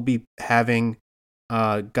will be having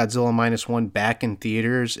Godzilla -1 back in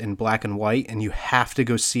theaters in black and white, and you have to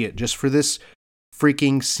go see it just for this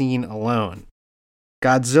freaking scene alone.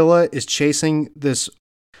 Godzilla is chasing this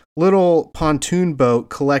little pontoon boat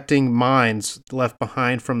collecting mines left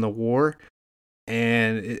behind from the war,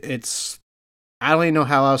 and it's... I don't even know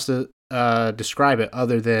how else to describe it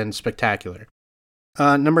other than spectacular.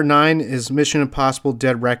 Number 9 is Mission Impossible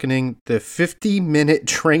Dead Reckoning, the 50-minute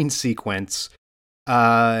train sequence.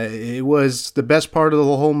 It was the best part of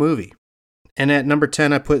the whole movie. And at number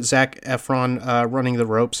 10, I put Zac Efron running the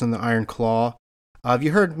ropes in the Iron Claw. Have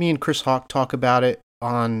you heard me and Chris Hawk talk about it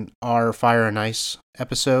on our Fire and Ice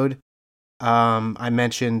episode? I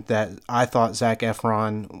mentioned that I thought Zac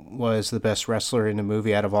Efron was the best wrestler in the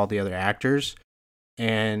movie out of all the other actors.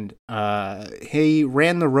 And he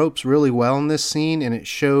ran the ropes really well in this scene, and it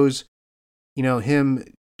shows, him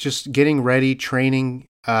just getting ready, training,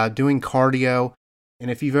 doing cardio.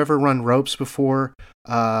 And if you've ever run ropes before,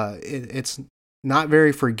 it's not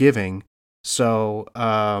very forgiving. So,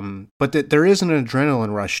 but there is an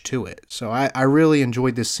adrenaline rush to it. So I really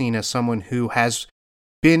enjoyed this scene as someone who has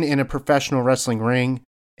been in a professional wrestling ring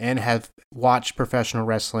and have watched professional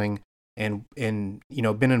wrestling and been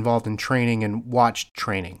involved in training and watched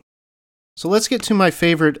training. So let's get to my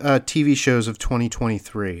favorite TV shows of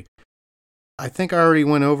 2023. I think I already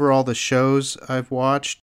went over all the shows I've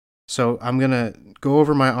watched. So I'm going to go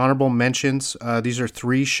over my honorable mentions. These are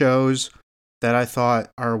 3 shows that I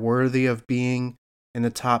thought are worthy of being in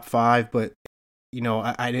the top 5, but,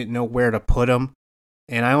 I didn't know where to put them.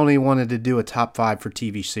 And I only wanted to do a top 5 for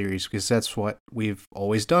TV series because that's what we've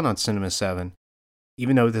always done on Cinema 7,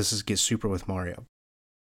 even though this is Get Super with Mario.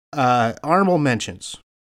 Honorable mentions.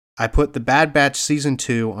 I put The Bad Batch Season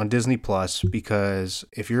 2 on Disney Plus because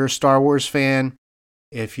if you're a Star Wars fan,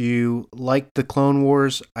 if you like the Clone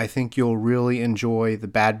Wars, I think you'll really enjoy The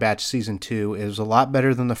Bad Batch Season 2. It was a lot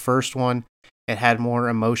better than the first one. It had more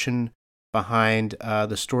emotion behind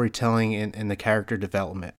the storytelling and the character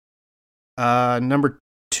development. Number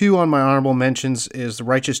 2 on my honorable mentions is The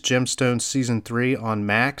Righteous Gemstones Season 3 on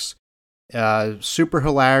Max. Super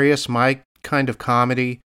hilarious, my kind of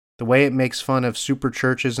comedy. The way it makes fun of super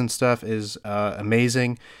churches and stuff is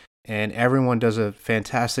amazing. And everyone does a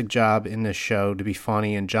fantastic job in this show to be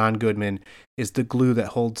funny, and John Goodman is the glue that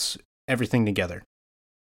holds everything together.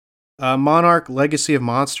 Monarch: Legacy of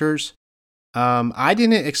Monsters. I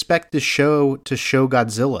didn't expect the show to show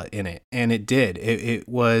Godzilla in it, and it did. It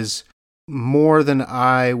was more than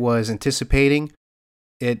I was anticipating.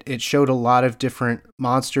 It showed a lot of different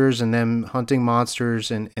monsters and them hunting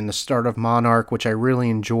monsters and the start of Monarch, which I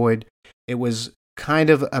really enjoyed. It was kind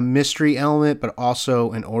of a mystery element, but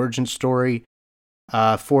also an origin story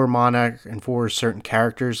for Monarch and for certain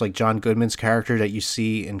characters, like John Goodman's character that you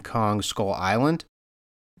see in Kong Skull Island.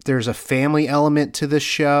 There's a family element to this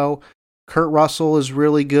show. Kurt Russell is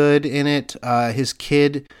really good in it. His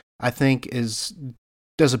kid, I think,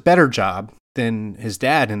 does a better job than his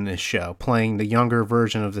dad in this show, playing the younger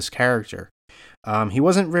version of this character. He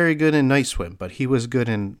wasn't very good in Night Swim, but he was good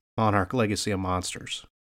in Monarch: Legacy of Monsters.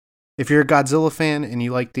 If you're a Godzilla fan and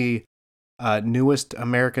you like the newest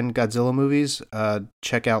American Godzilla movies,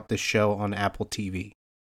 check out this show on Apple TV.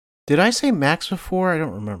 Did I say Max before? I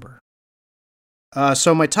don't remember.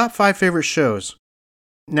 So my top 5 favorite shows.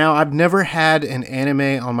 Now, I've never had an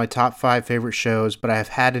anime on my top 5 favorite shows, but I have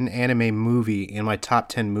had an anime movie in my top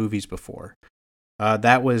 10 movies before.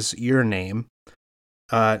 That was Your Name.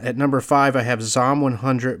 At number 5, I have Zom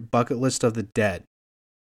 100 Bucket List of the Dead.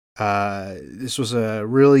 This was a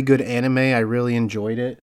really good anime. I really enjoyed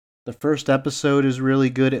it. The first episode is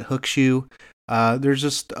really good. It hooks you. There's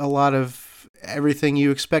just a lot of everything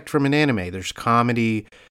you expect from an anime. There's comedy,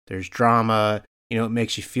 there's drama. It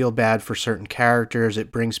makes you feel bad for certain characters.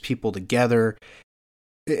 It brings people together.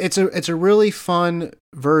 It's a really fun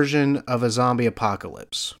version of a zombie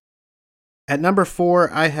apocalypse. At number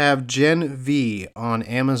 4, I have Gen V on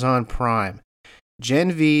Amazon Prime.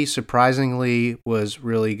 Gen V, surprisingly, was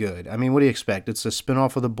really good. I mean, what do you expect? It's a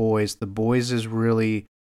spinoff of The Boys. The Boys is really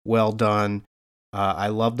well done. I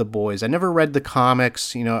love The Boys. I never read the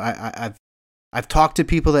comics. I've talked to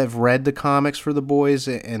people that have read the comics for The Boys,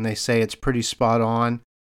 and they say it's pretty spot on.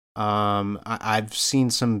 I've seen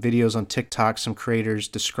some videos on TikTok. Some creators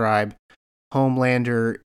describe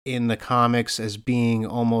Homelander in the comics as being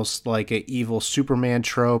almost like an evil Superman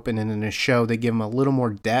trope, and then in the show they give him a little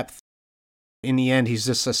more depth. In the end, he's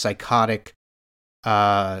just a psychotic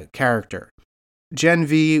character. Gen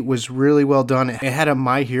V was really well done. It had a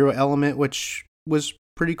My Hero element, which was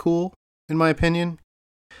pretty cool, in my opinion.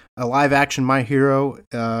 A live-action My Hero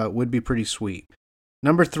would be pretty sweet.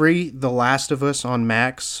 Number 3, The Last of Us on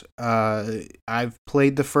Max. I've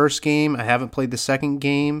played the first game. I haven't played the second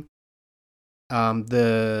game.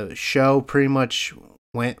 The show pretty much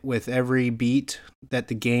went with every beat that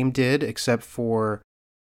the game did, except for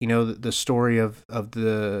the story of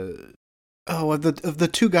the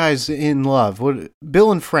two guys in love.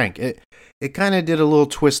 Bill and Frank. It kind of did a little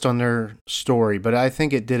twist on their story, but I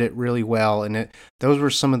think it did it really well, and those were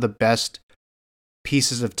some of the best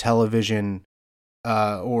pieces of television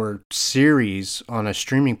or series on a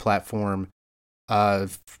streaming platform out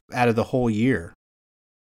of the whole year.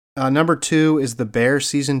 Number 2 is The Bear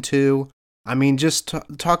Season 2. I mean, just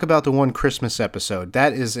talk about the one Christmas episode.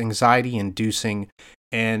 That is anxiety inducing.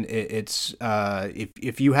 And it's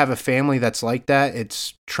if you have a family that's like that,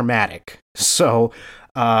 it's traumatic. So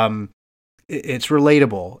it's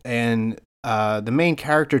relatable. And the main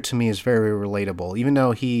character to me is very relatable. Even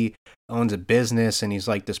though he owns a business and he's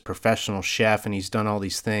like this professional chef and he's done all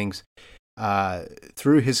these things,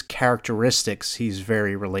 through his characteristics, he's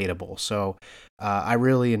very relatable. So I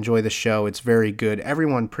really enjoy the show. It's very good.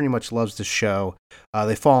 Everyone pretty much loves the show.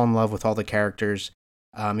 They fall in love with all the characters.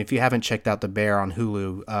 If you haven't checked out The Bear on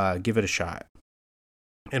Hulu, give it a shot.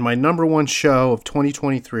 And my number one show of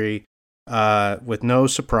 2023, with no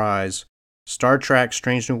surprise, Star Trek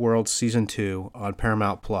Strange New Worlds Season 2 on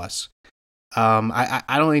Paramount+. I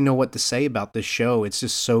don't even know what to say about this show. It's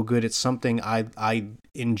just so good. It's something I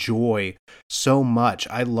enjoy so much.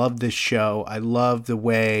 I love this show. I love the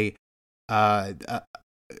way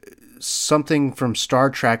something from Star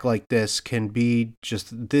Trek like this can be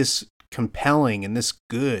just this compelling and this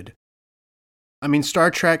good. I mean,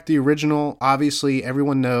 Star Trek, the original, obviously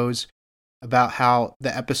everyone knows about how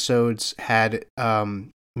the episodes had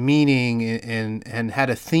meaning and had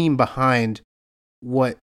a theme behind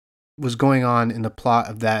what was going on in the plot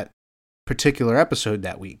of that particular episode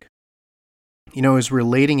that week. You know, is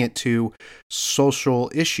relating it to social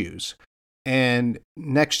issues. And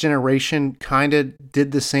Next Generation kind of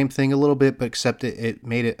did the same thing a little bit, but except it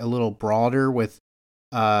made it a little broader with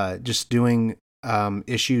just doing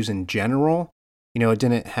issues in general. You know, it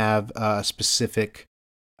didn't have a specific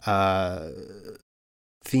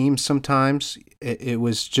theme sometimes. It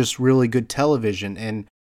was just really good television. And,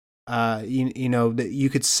 you know, you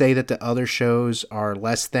could say that the other shows are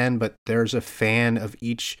less than, but there's a fan of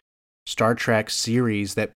each Star Trek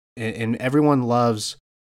series that, and everyone loves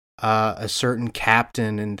a certain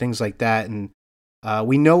captain and things like that. And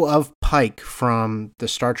we know of Pike from the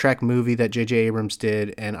Star Trek movie that J.J. Abrams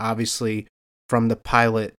did, and obviously from the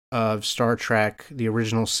pilot of Star Trek, the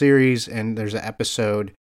original series, and there's an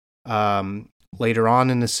episode later on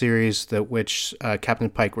in the series which Captain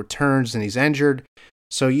Pike returns and he's injured.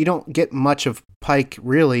 So you don't get much of Pike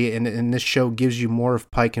really, and this show gives you more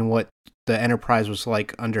of Pike and what the Enterprise was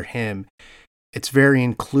like under him. It's very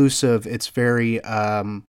inclusive. It's very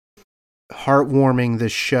heartwarming,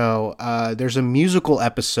 this show. There's a musical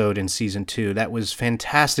episode in season 2 that was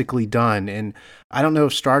fantastically done, and I don't know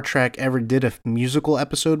if Star Trek ever did a musical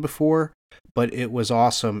episode before, but it was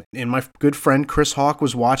awesome. And my good friend Chris Hawk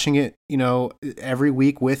was watching it, you know, every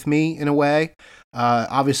week with me in a way.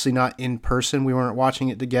 Obviously not in person, we weren't watching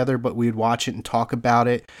it together, but we would watch it and talk about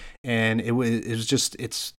it, and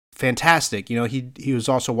it's fantastic. You know, he was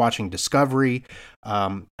also watching Discovery.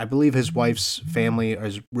 I believe his wife's family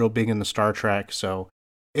is real big in the Star Trek, so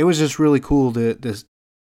it was just really cool to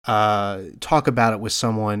talk about it with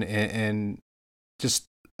someone and just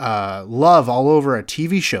love all over a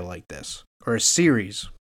TV show like this, or a series.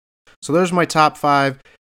 So those are my top 5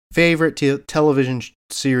 favorite television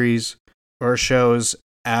series or shows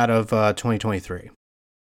out of 2023.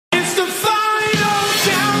 It's the final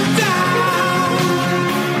countdown.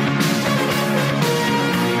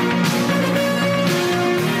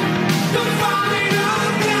 The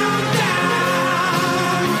final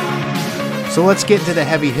countdown. So let's get into the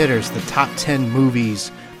heavy hitters, the top 10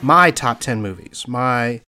 movies, my top 10 movies,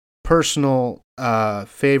 my personal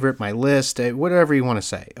favorite, my list, whatever you want to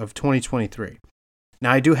say, of 2023.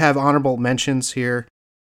 Now, I do have honorable mentions here.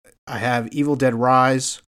 I have Evil Dead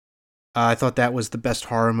Rise. I thought that was the best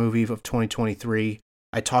horror movie of 2023.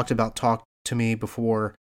 I talked about Talk to Me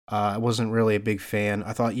before. I wasn't really a big fan.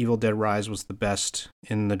 I thought Evil Dead Rise was the best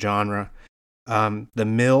in the genre. The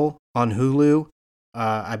Mill on Hulu.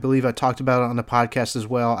 I believe I talked about it on the podcast as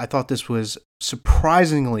well. I thought this was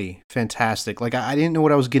surprisingly fantastic. Like, I didn't know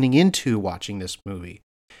what I was getting into watching this movie.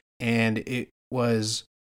 And it was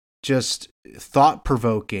just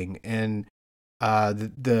thought-provoking, and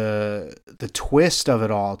the twist of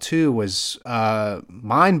it all too was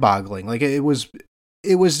mind-boggling. Like, it was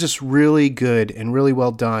just really good and really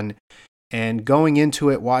well done. And going into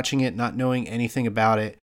it, watching it, not knowing anything about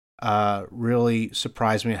it, really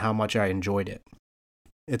surprised me at how much I enjoyed it.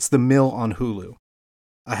 It's The Mill on Hulu.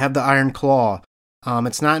 I have The Iron Claw.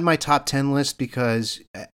 It's not in my top 10 list because,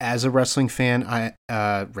 as a wrestling fan,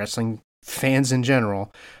 wrestling fans in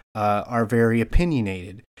general are very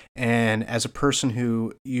opinionated. And as a person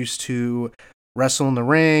who used to wrestle in the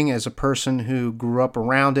ring, as a person who grew up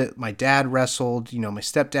around it, my dad wrestled, my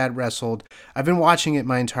stepdad wrestled. I've been watching it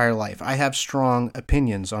my entire life. I have strong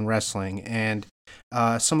opinions on wrestling, and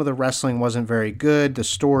Some of the wrestling wasn't very good. The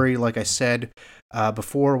story, like I said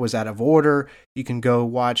before, was out of order. You can go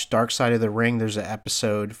watch Dark Side of the Ring. There's an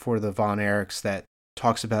episode for the Von Erichs that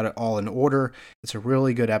talks about it all in order. It's a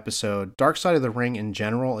really good episode. Dark Side of the Ring in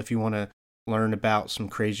general, if you want to learn about some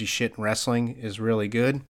crazy shit in wrestling, is really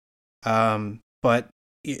good. But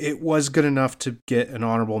it was good enough to get an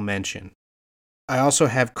honorable mention. I also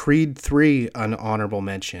have Creed 3 an honorable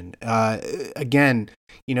mention. Again,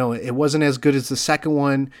 it wasn't as good as the second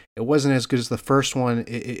one. It wasn't as good as the first one.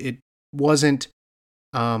 It wasn't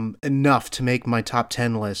enough to make my top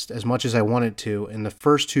 10 list as much as I wanted to. And the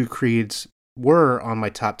first two Creeds were on my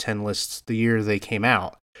top 10 lists the year they came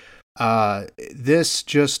out. This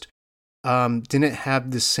just didn't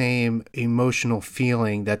have the same emotional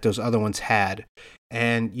feeling that those other ones had.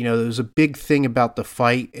 And, there was a big thing about the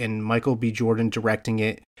fight and Michael B. Jordan directing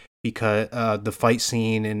it, because the fight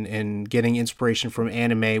scene and getting inspiration from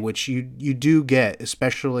anime, which you do get,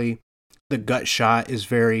 especially the gut shot is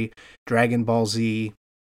very Dragon Ball Z.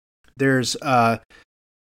 There's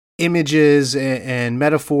images and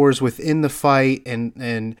metaphors within the fight,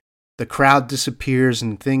 and the crowd disappears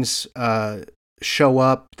and things show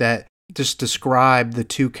up that just describe the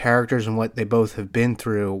two characters and what they both have been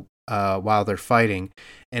through while they're fighting.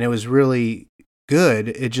 And it was really good.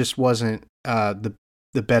 It just wasn't the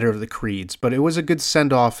better of the Creeds, but it was a good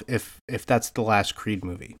send-off if that's the last Creed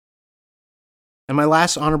movie. And my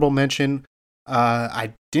last honorable mention,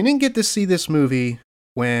 I didn't get to see this movie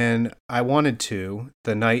when I wanted to,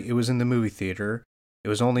 the night it was in the movie theater. It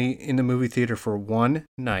was only in the movie theater for one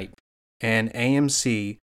night. And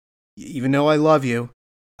AMC, even though I love you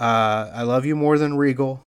more than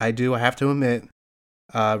Regal. I do, I have to admit.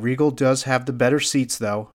 Regal does have the better seats,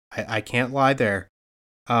 though. I can't lie there.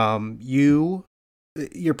 Your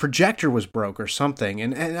projector was broke or something,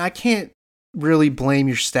 and I can't really blame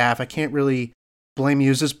your staff. I can't really blame you. It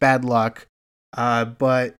was just bad luck.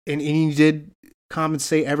 But you did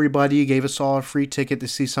compensate everybody. You gave us all a free ticket to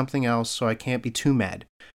see something else, so I can't be too mad.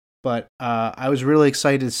 But I was really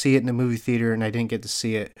excited to see it in the movie theater, and I didn't get to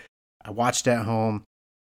see it. I watched it at home.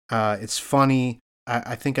 It's funny.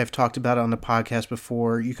 I think I've talked about it on the podcast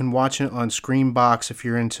before. You can watch it on Screambox if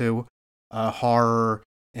you're into horror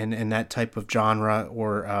and that type of genre,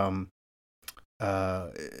 or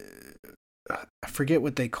I forget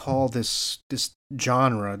what they call this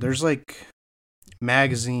genre. There's like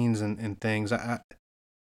magazines and things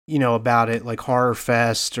about it, like Horror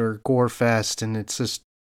Fest or Gore Fest, and it's just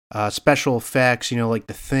special effects, like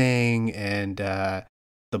The Thing and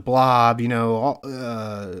The Blob,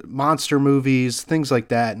 monster movies, things like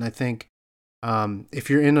that. And I think if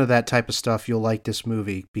you're into that type of stuff, you'll like this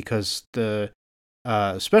movie, because the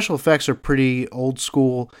special effects are pretty old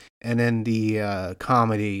school, and then the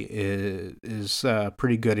comedy is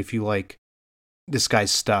pretty good if you like this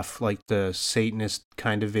guy's stuff, like the Satanist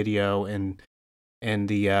kind of video and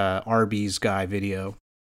the Arby's guy video.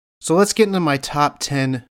 So let's get into my top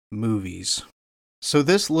 10 movies. So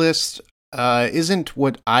this list isn't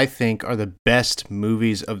what I think are the best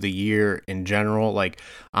movies of the year in general. Like,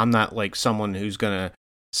 I'm not like someone who's gonna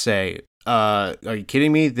say, are you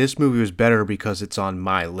kidding me? This movie was better because it's on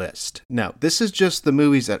my list. No, this is just the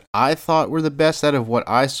movies that I thought were the best out of what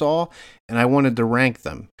I saw, and I wanted to rank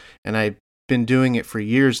them. And I've been doing it for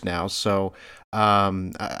years now, so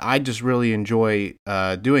I just really enjoy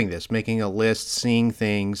doing this, making a list, seeing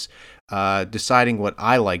things, deciding what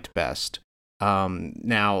I liked best.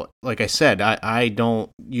 Now, like I said, I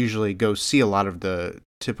don't usually go see a lot of the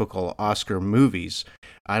typical Oscar movies.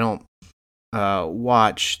 I don't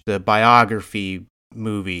watch the biography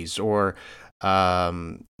movies, or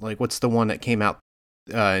like, what's the one that came out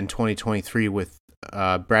in 2023 with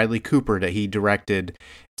Bradley Cooper that he directed?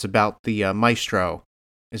 It's about the Maestro.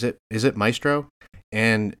 Is it Maestro?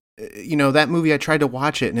 And that movie, I tried to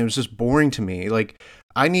watch it and it was just boring to me. Like,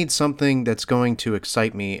 I need something that's going to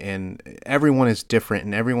excite me, and everyone is different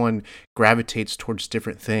and everyone gravitates towards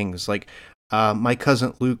different things. Like, my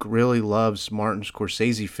cousin Luke really loves Martin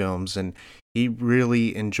Scorsese films, and he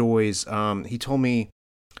really enjoys, he told me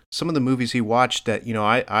some of the movies he watched that,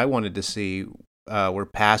 I wanted to see were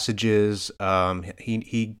Passages.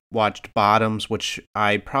 He watched Bottoms, which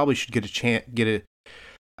I probably should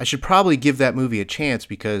I should probably give that movie a chance,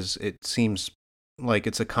 because it seems like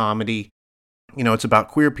it's a comedy. It's about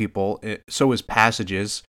queer people. So is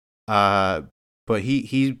Passages. But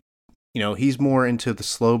he's more into the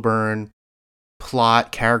slow burn,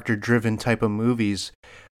 plot, character-driven type of movies,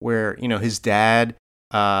 where, his dad,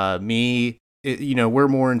 me, we're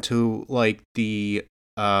more into like the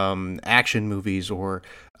action movies, or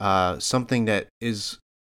something that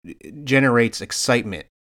generates excitement.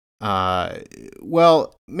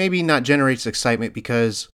 well, maybe not generates excitement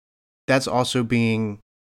because that's also being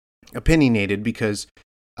opinionated because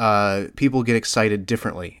people get excited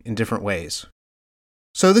differently in different ways.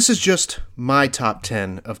 So this is just my top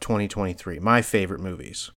 10 of 2023, my favorite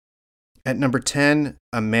movies. At number 10,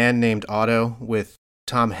 A Man Named Otto with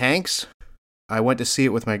Tom Hanks. I went to see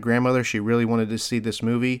it with my grandmother. She really wanted to see this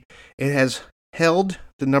movie. It has held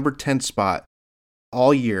the number 10 spot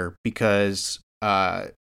all year because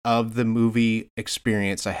of the movie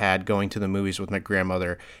experience I had going to the movies with my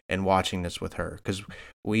grandmother and watching this with her. Because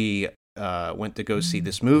we went to go see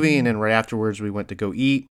this movie, and then right afterwards we went to go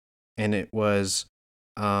eat, and it was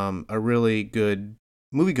a really good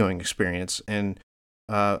movie-going experience, and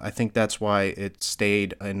I think that's why it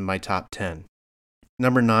stayed in my top 10.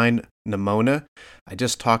 Number 9, Nimona. I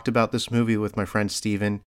just talked about this movie with my friend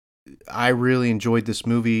Steven. I really enjoyed this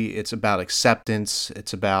movie. It's about acceptance.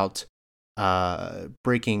 It's about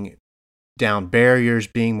breaking down barriers,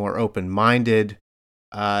 being more open-minded.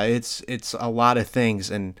 It's a lot of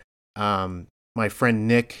things, and my friend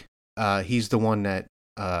Nick, he's the one that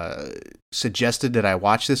suggested that I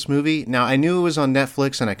watch this movie. Now, I knew it was on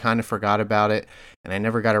Netflix, and I kind of forgot about it, and I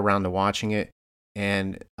never got around to watching it.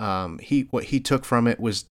 And what he took from it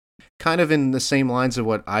was kind of in the same lines of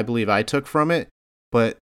what I believe I took from it,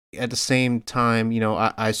 but at the same time,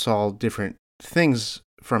 I saw different things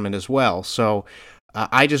from it as well. So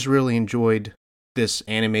I just really enjoyed this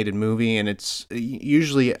animated movie, and it's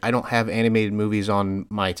usually I don't have animated movies on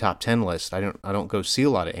my top 10 list. I don't go see a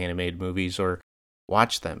lot of animated movies or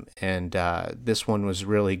watch them, and this one was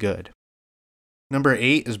really good. Number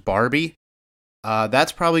 8 is Barbie.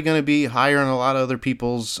 That's probably going to be higher on a lot of other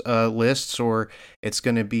people's lists, or it's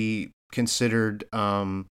going to be considered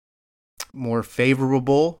more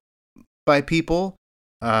favorable by people.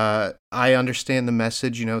 I understand the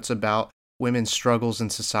message. It's about women's struggles in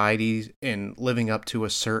society and living up to a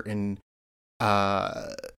certain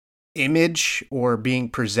image or being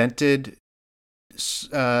presented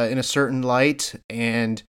in a certain light,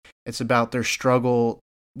 and it's about their struggle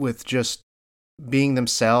with just being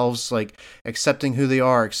themselves, like accepting who they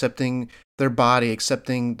are, accepting their body,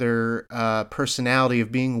 accepting their personality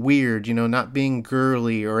of being weird, not being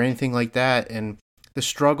girly or anything like that, and the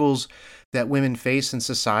struggles that women face in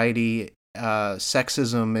society,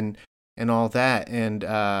 sexism and all that, and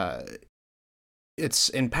it's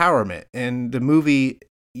empowerment. And the movie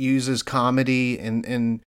uses comedy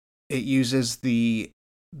and it uses the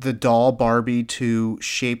doll Barbie to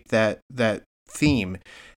shape that theme.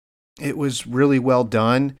 It was really well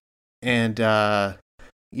done, and I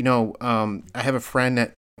have a friend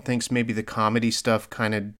that thinks maybe the comedy stuff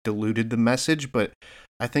kind of diluted the message, but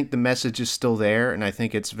I think the message is still there, and I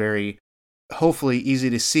think it's very, hopefully, easy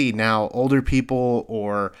to see. Now, older people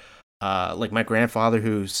or like my grandfather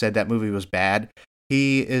who said that movie was bad,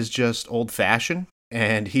 he is just old-fashioned,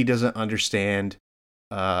 and he doesn't understand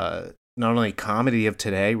not only comedy of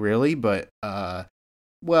today, really, but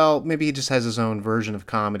maybe he just has his own version of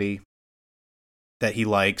comedy that he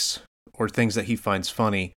likes or things that he finds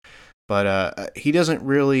funny. But he doesn't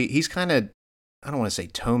really, he's kind of, I don't want to say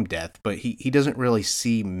tone deaf, but he doesn't really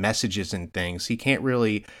see messages in things. He can't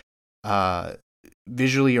really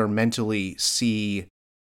visually or mentally see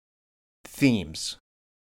themes.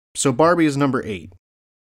 So Barbie is number 8.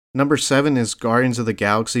 Number 7 is Guardians of the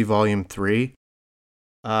Galaxy Volume 3.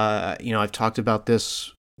 I've talked about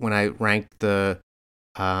this when I ranked the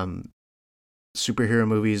superhero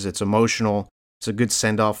movies. It's emotional. It's a good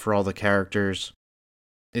send-off for all the characters.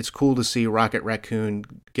 It's cool to see Rocket Raccoon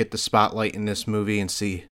get the spotlight in this movie and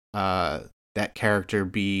see that character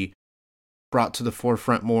be brought to the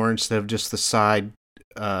forefront more instead of just the side,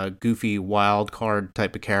 goofy wild card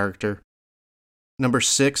type of character. Number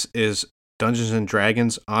 6 is Dungeons and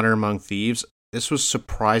Dragons: Honor Among Thieves. This was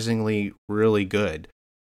surprisingly really good.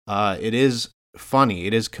 It is funny.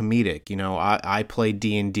 It is comedic. I play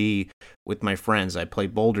D&D with my friends. I play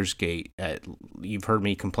Baldur's Gate. You've heard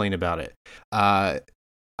me complain about it.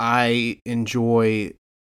 I enjoy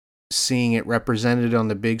seeing it represented on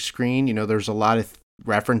the big screen. There's a lot of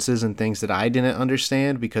references and things that I didn't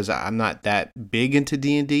understand because I'm not that big into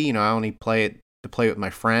D&D. I only play it to play with my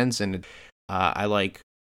friends, and I like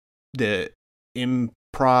the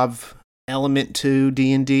improv element to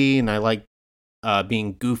D&D, and I like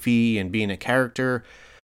being goofy and being a character.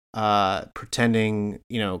 Pretending,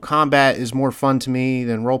 combat is more fun to me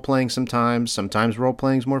than role-playing sometimes. Sometimes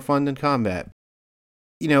role-playing is more fun than combat.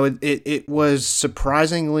 It was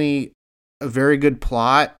surprisingly a very good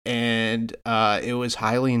plot, and it was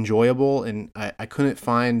highly enjoyable, and I couldn't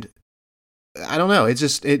find, I don't know,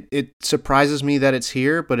 it surprises me that it's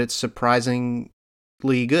here, but it's surprising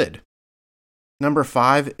solidly good. Number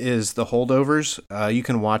 5 is The Holdovers. You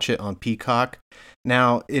can watch it on Peacock.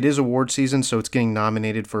 Now, it is award season, so it's getting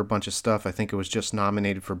nominated for a bunch of stuff. I think it was just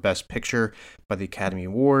nominated for Best Picture by the Academy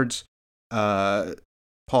Awards. Paul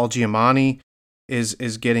Giamatti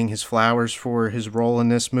is getting his flowers for his role in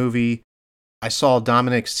this movie. I saw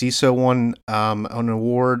Dominic Sissoko won an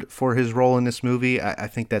award for his role in this movie. I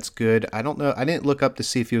think that's good. I don't know. I didn't look up to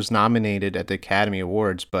see if he was nominated at the Academy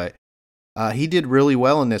Awards, but he did really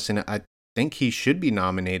well in this, and I think he should be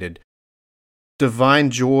nominated.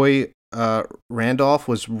 Divine Joy Randolph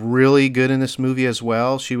was really good in this movie as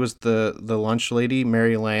well. She was the lunch lady,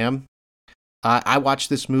 Mary Lamb. I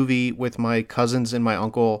watched this movie with my cousins and my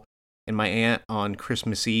uncle and my aunt on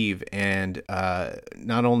Christmas Eve, and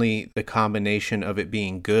not only the combination of it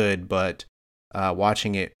being good, but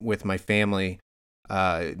watching it with my family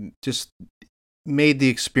just made the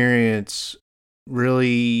experience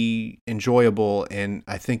really enjoyable, and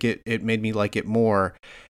I think it made me like it more,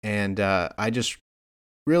 and I just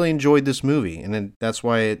really enjoyed this movie, and then that's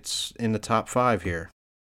why it's in the top 5 here.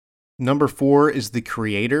 Number 4 is The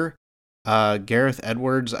Creator. Gareth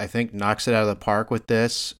Edwards, I think, knocks it out of the park with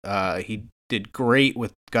this. He did great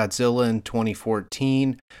with Godzilla in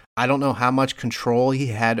 2014. I don't know how much control he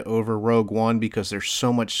had over Rogue One because there's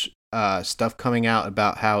so much stuff coming out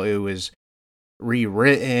about how it was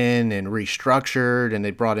rewritten and restructured, and they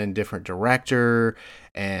brought in different director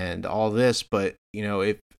and all this. But you know,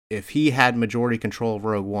 if he had majority control of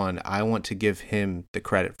Rogue One, I want to give him the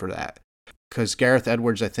credit for that, because Gareth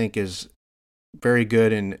Edwards, I think, is very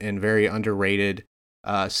good and very underrated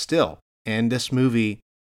still. And this movie,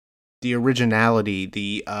 the originality,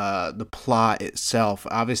 the plot itself,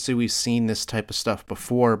 obviously we've seen this type of stuff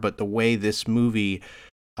before, but the way this movie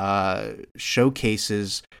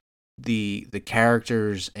showcases the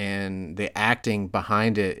characters and the acting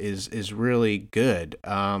behind it is really good.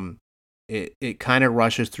 It kind of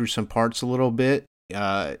rushes through some parts a little bit.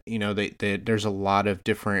 You know, there's a lot of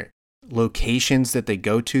different locations that they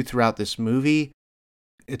go to throughout this movie.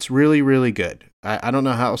 It's really, really good. I don't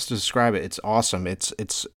know how else to describe it. It's awesome.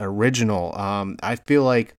 It's original. I feel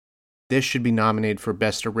like this should be nominated for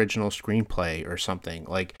Best Original Screenplay or something.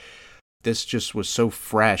 Like, this just was so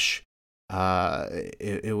fresh.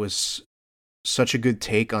 It was such a good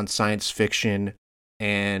take on science fiction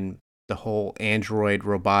and the whole android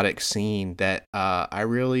robotic scene that I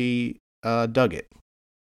really dug it.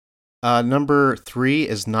 Number 3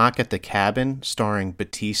 is Knock at the Cabin, starring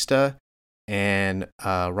Batista and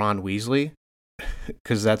Ron Weasley,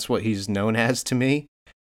 because that's what he's known as to me.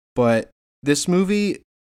 But this movie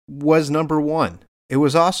was number 1. It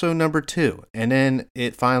was also number 2, and then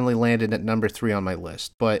it finally landed at number 3 on my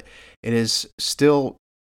list. But it is still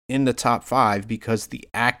in the top 5 because the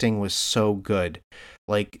acting was so good.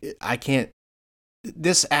 Like,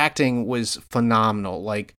 this acting was phenomenal.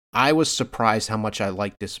 Like, I was surprised how much I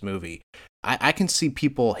liked this movie. I can see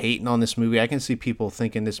people hating on this movie. I can see people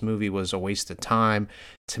thinking this movie was a waste of time.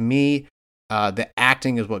 To me, the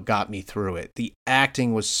acting is what got me through it. The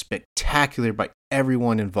acting was spectacular by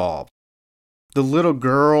everyone involved. The little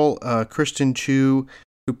girl, Kristen Chu,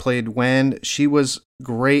 who played Wen, she was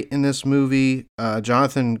great in this movie.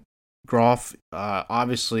 Jonathan Groff,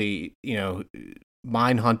 obviously, you know,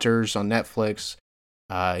 Mindhunters on Netflix.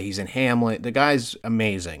 He's in Hamlet. The guy's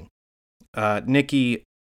amazing. Nikki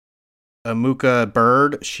Amuka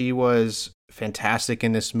Bird, she was fantastic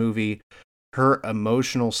in this movie. Her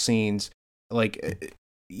emotional scenes, like,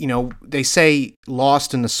 you know, they say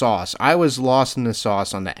lost in the sauce. I was lost in the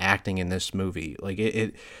sauce on the acting in this movie. Like,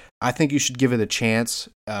 I think you should give it a chance.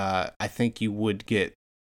 I think you would get,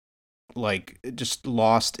 like, just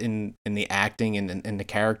lost in the acting and the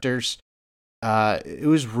characters. It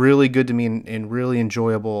was really good to me and really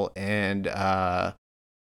enjoyable. And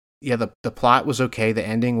yeah, the plot was okay. The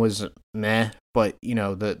ending was meh, but you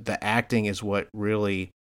know, the acting is what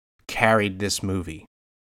really carried this movie.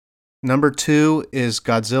 Number 2 is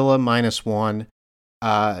Godzilla -1.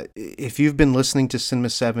 If you've been listening to Cinema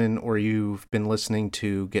 7 or you've been listening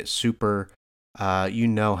to Get Super, you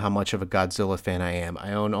know how much of a Godzilla fan I am.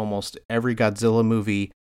 I own almost every Godzilla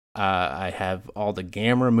movie. I have all the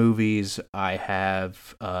Gamera movies. I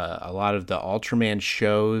have a lot of the Ultraman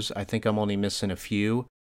shows. I think I'm only missing a few.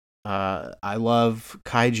 I love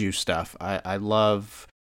kaiju stuff. I love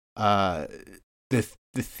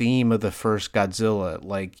the theme of the first Godzilla,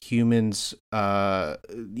 like humans,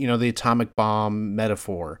 you know, the atomic bomb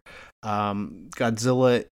metaphor.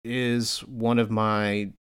 Godzilla is one of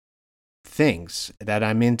my things that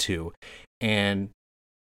I'm into, and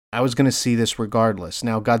I was going to see this regardless.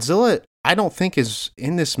 Now, Godzilla, I don't think is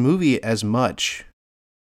in this movie as much.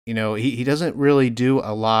 You know, he doesn't really do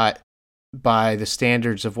a lot by the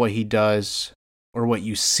standards of what he does or what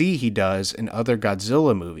you see he does in other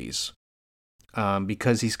Godzilla movies.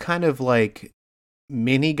 Because he's kind of like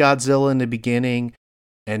mini Godzilla in the beginning,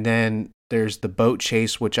 and then there's the boat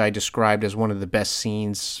chase, which I described as one of the best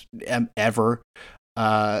scenes ever.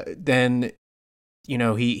 Then, you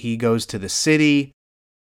know, he goes to the city,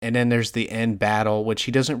 and then there's the end battle, which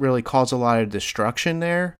he doesn't really cause a lot of destruction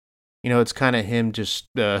there. You know, it's kind of him just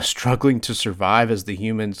struggling to survive as the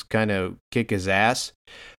humans kind of kick his ass.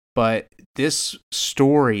 But this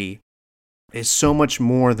story is so much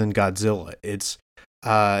more than Godzilla. It's,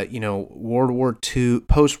 you know, World War II,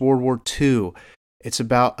 post-World War II. It's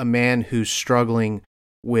about a man who's struggling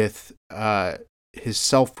with his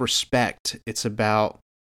self-respect. It's about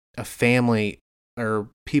a family or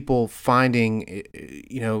people finding,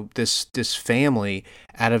 you know, this family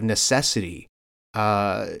out of necessity.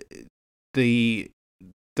 The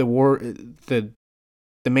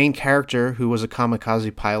main character, who was a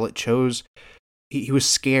kamikaze pilot, chose, he was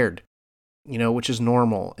scared, you know, which is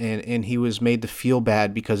normal, and he was made to feel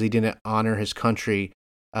bad because he didn't honor his country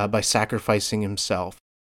by sacrificing himself,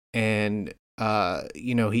 and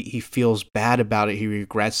you know, he feels bad about it. He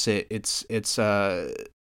regrets it.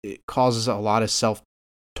 It causes a lot of self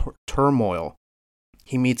turmoil.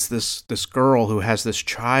 He meets this girl who has this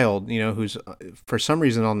child, you know, who's for some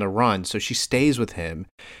reason on the run. So she stays with him.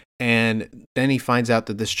 And then he finds out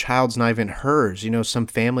that this child's not even hers. You know, some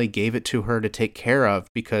family gave it to her to take care of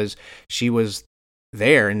because she was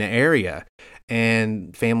there in the area,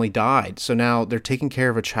 and family died. So now they're taking care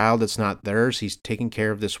of a child that's not theirs. He's taking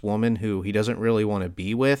care of this woman who he doesn't really want to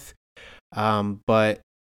be with. But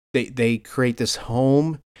they create this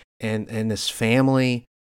home and this family.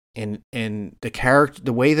 And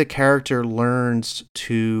the way the character learns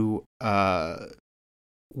to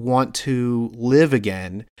want to live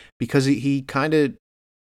again, because he kind of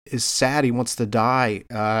is sad. He wants to die.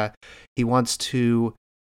 He wants to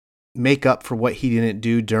make up for what he didn't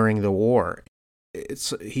do during the war.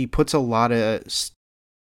 He puts a lot of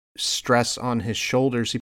stress on his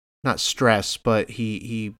shoulders. Not stress, but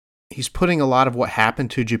he's putting a lot of what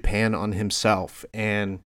happened to Japan on himself,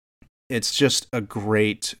 and it's just a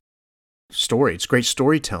great story. It's great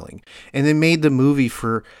storytelling. And they made the movie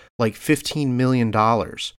for like $15 million.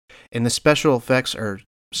 And the special effects are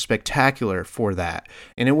spectacular for that.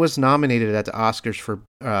 And it was nominated at the Oscars for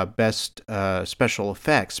best special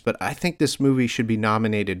effects. But I think this movie should be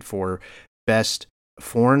nominated for best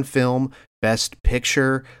foreign film, best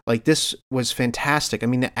picture. Like, this was fantastic. I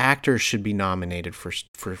mean, the actors should be nominated for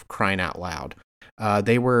crying out loud.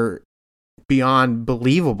 They were beyond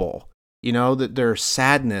believable. You know, that their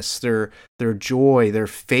sadness, their joy, their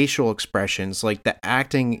facial expressions, like the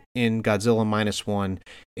acting in Godzilla -1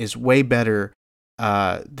 is way better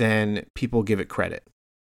than people give it credit.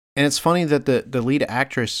 And it's funny that the lead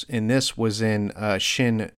actress in this was in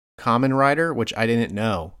Shin Kamen Rider, which I didn't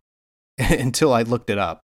know until I looked it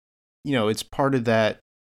up. You know, it's part of that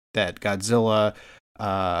Godzilla,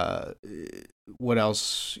 what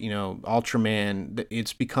else, you know, Ultraman.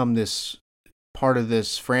 It's become this part of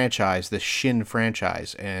this franchise, the Shin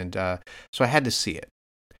franchise, and so I had to see it.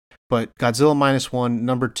 But Godzilla -1,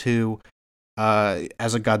 number 2,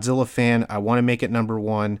 as a Godzilla fan, I want to make it number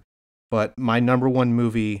 1, but my number 1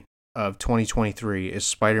 movie of 2023 is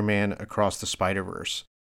Spider-Man Across the Spider-Verse.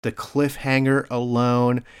 The cliffhanger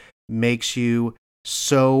alone makes you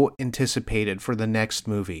so anticipated for the next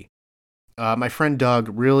movie. My friend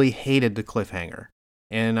Doug really hated the cliffhanger,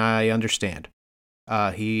 and I understand.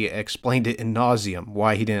 He explained it in nauseam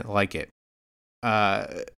why he didn't like it.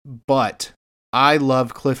 But I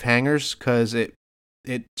love cliffhangers because it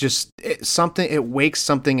wakes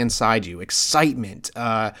something inside you, excitement,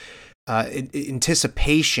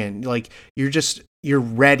 anticipation. Like, you're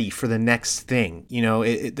ready for the next thing. You know,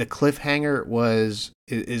 the cliffhanger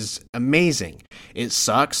is amazing. It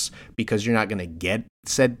sucks because you're not going to get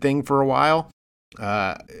said thing for a while.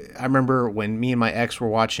 I remember when me and my ex were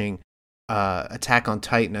watching Attack on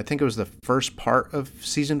Titan. I think it was the first part of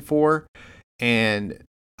season 4, and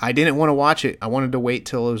I didn't want to watch it. I wanted to wait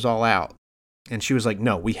till it was all out, and she was like,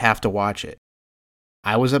 "No, we have to watch it."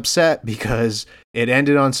 I was upset because it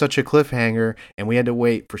ended on such a cliffhanger, and we had to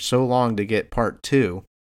wait for so long to get part 2.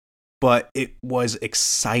 But it was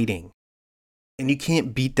exciting, and you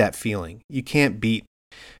can't beat that feeling. You can't beat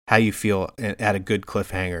how you feel at a good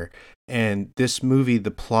cliffhanger. And this movie,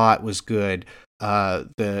 the plot was good.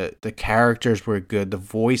 The characters were good. The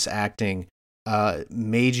voice acting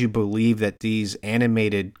made you believe that these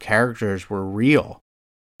animated characters were real.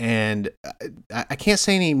 And I can't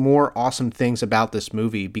say any more awesome things about this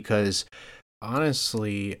movie because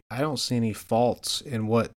honestly, I don't see any faults in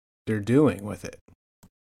what they're doing with it.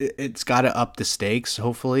 It's got to up the stakes,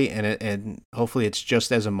 hopefully, and hopefully it's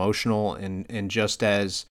just as emotional and just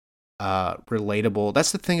as relatable.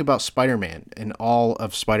 That's the thing about Spider-Man and all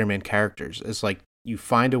of Spider-Man characters. Is like you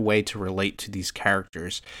find a way to relate to these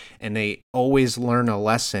characters, and they always learn a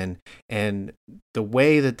lesson. And the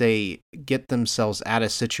way that they get themselves out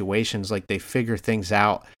of situations, like they figure things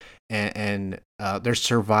out, and their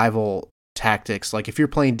survival tactics. Like if you're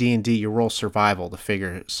playing D&D, you roll survival to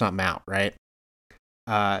figure something out, right?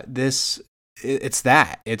 It's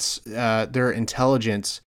their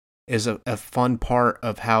intelligence is a fun part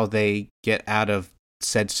of how they get out of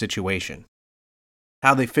said situation,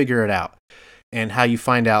 how they figure it out, and how you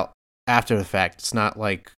find out after the fact. It's not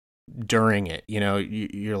like during it,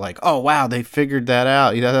 you're like, oh wow, they figured that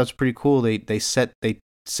out. That's pretty cool. They set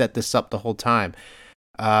this up the whole time.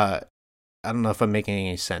 I don't know if I'm making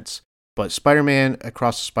any sense, but Spider-Man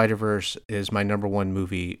Across the Spider-Verse is my number one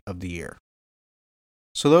movie of the year.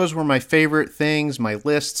 So those were my favorite things, my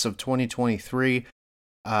lists of 2023.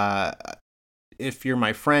 If you're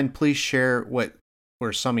my friend, please share what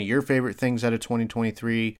were some of your favorite things out of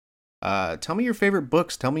 2023. Tell me your favorite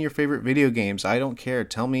books. Tell me your favorite video games. I don't care.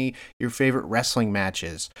 Tell me your favorite wrestling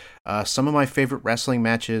matches. Some of my favorite wrestling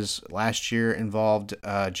matches last year involved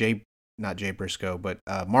not Jay Briscoe, but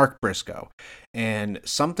Mark Briscoe. And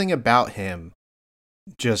something about him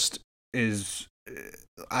just is,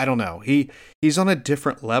 I don't know. He's on a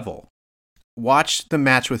different level. Watch the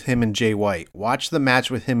match with him and Jay White. Watch the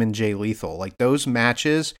match with him and Jay Lethal. Like those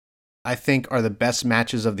matches, I think are the best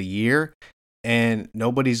matches of the year. And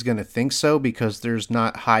nobody's going to think so because there's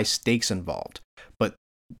not high stakes involved. But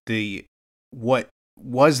what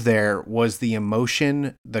was there was the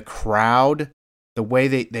emotion, the crowd, the way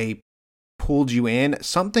they pulled you in.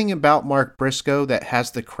 Something about Mark Briscoe that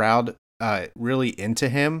has the crowd really into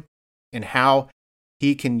him, and how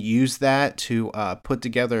he can use that to put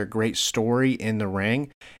together a great story in the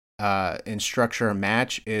ring and structure a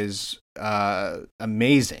match is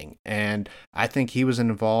amazing. And I think he was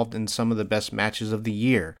involved in some of the best matches of the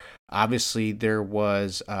year. Obviously, there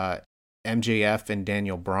was MJF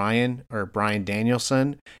and Bryan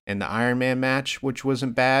Danielson in the Iron Man match, which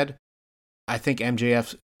wasn't bad. I think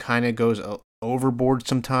MJF kind of goes overboard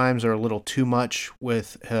sometimes, or a little too much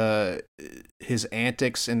with his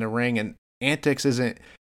antics in the ring. And antics isn't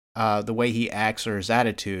the way he acts or his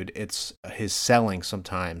attitude, it's his selling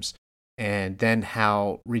sometimes, and then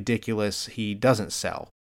how ridiculous he doesn't sell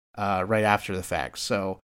right after the fact.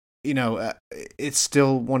 So, it's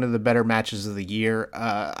still one of the better matches of the year.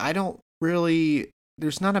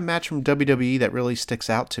 There's not a match from WWE that really sticks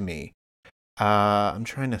out to me. I'm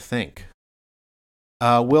trying to think.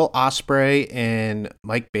 Will Ospreay and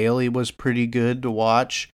Mike Bailey was pretty good to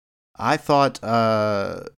watch. I thought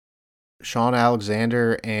Shawn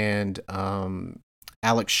Alexander and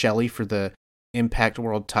Alex Shelley for the Impact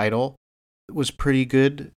World title was pretty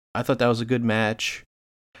good. I thought that was a good match.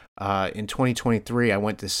 In 2023, I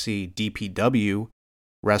went to see DPW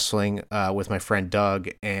wrestling with my friend Doug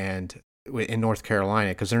and in North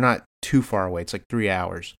Carolina, because they're not too far away. It's like 3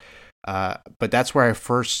 hours. But that's where I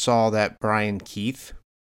first saw that Brian Keith,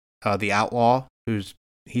 the Outlaw,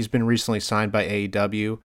 he's been recently signed by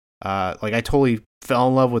AEW. Like I totally fell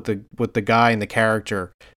in love with the guy and the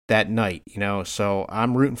character that night, so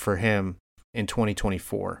I'm rooting for him in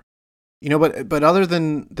 2024. But other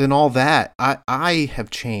than all that, I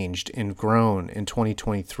have changed and grown in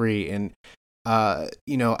 2023, and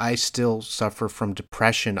I still suffer from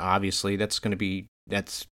depression. Obviously, that's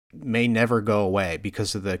may never go away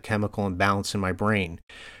because of the chemical imbalance in my brain.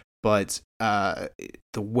 But the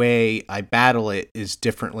way I battle it is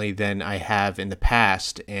differently than I have in the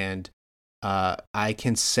past, and I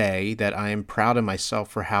can say that I am proud of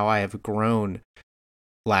myself for how I have grown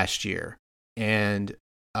last year, and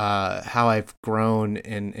how I've grown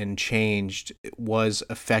and changed was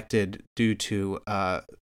affected due to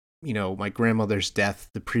my grandmother's death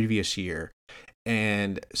the previous year,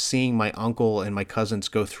 and seeing my uncle and my cousins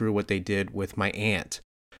go through what they did with my aunt,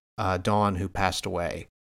 Dawn, who passed away.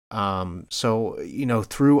 So,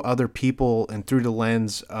 through other people and through the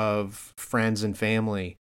lens of friends and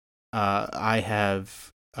family, I have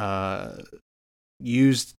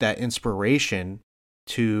used that inspiration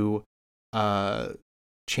to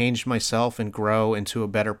change myself and grow into a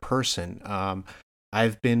better person.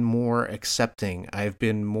 I've been more accepting. I've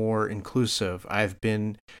been more inclusive. I've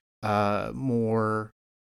been more,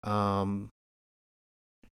 I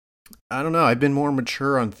don't know, I've been more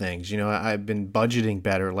mature on things. I've been budgeting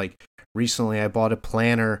better. Like recently I bought a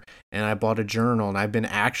planner and I bought a journal, and I've been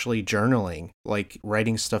actually journaling, like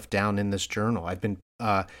writing stuff down in this journal. I've been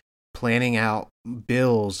planning out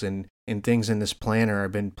bills and things in this planner.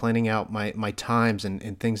 I've been planning out my times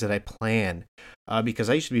and things that I plan, because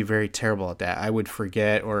I used to be very terrible at that. I would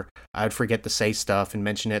forget to say stuff and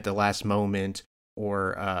mention it at the last moment,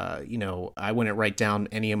 or I wouldn't write down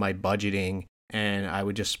any of my budgeting, and I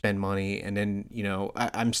would just spend money. And then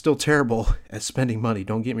I'm still terrible at spending money,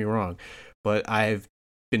 don't get me wrong, but I've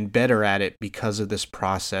been better at it because of this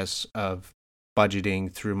process of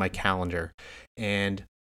budgeting through my calendar. And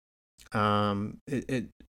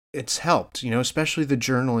it's helped, especially the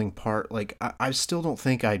journaling part. Like, I still don't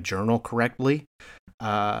think I journal correctly.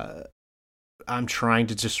 I'm trying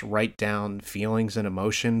to just write down feelings and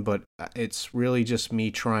emotion, but it's really just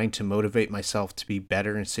me trying to motivate myself to be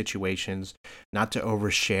better in situations, not to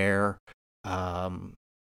overshare,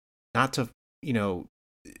 not to,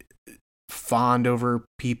 fawn over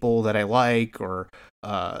people that I like, or,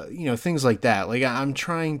 things like that. Like, I'm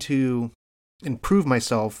trying to improve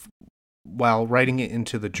myself while writing it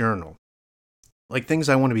into the journal. Like, things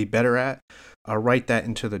I want to be better at, I'll write that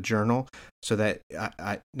into the journal, so that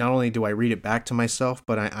I not only do I read it back to myself,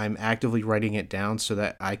 but I'm actively writing it down so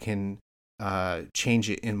that I can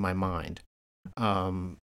change it in my mind.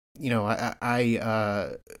 I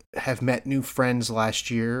have met new friends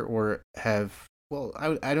last year, or I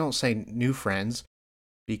don't say new friends,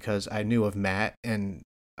 because I knew of Matt, and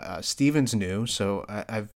Steven's new, so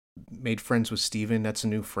I've made friends with Steven. That's a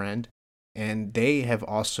new friend. And they have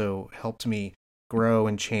also helped me grow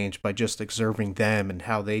and change by just observing them and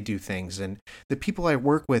how they do things. And the people I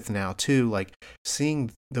work with now too, like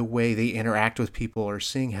seeing the way they interact with people, or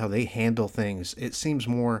seeing how they handle things, it seems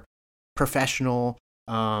more professional,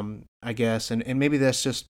 I guess. And maybe that's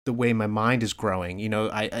just the way my mind is growing.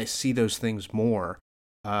 I see those things more.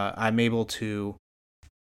 I'm able to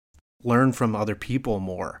learn from other people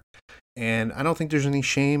more. And I don't think there's any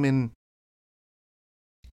shame in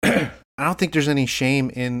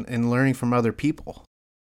learning from other people.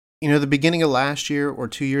 The beginning of last year or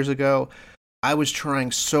 2 years ago, I was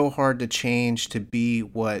trying so hard to change to be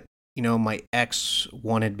what, my ex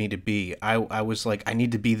wanted me to be. I was like, I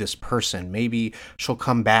need to be this person. Maybe she'll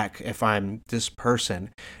come back if I'm this person.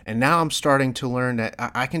 And now I'm starting to learn that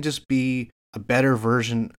I can just be a better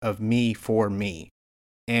version of me for me.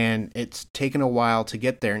 And it's taken a while to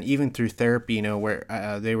get there. And even through therapy,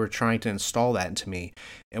 where they were trying to install that into me,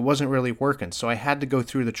 it wasn't really working. So I had to go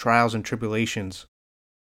through the trials and tribulations.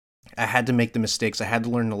 I had to make the mistakes. I had to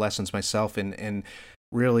learn the lessons myself, and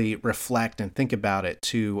really reflect and think about it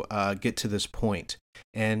to get to this point.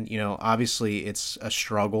 And, obviously it's a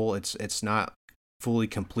struggle. It's not fully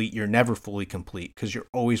complete. You're never fully complete, because you're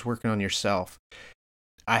always working on yourself.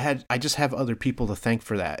 I just have other people to thank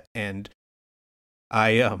for that. And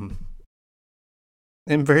I am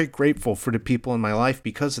very grateful for the people in my life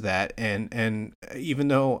because of that. And even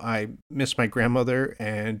though I miss my grandmother,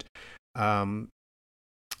 and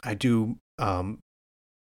I do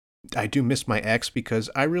miss my ex, because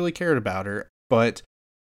I really cared about her, but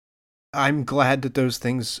I'm glad that those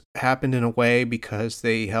things happened in a way, because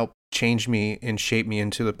they helped change me and shape me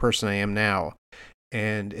into the person I am now.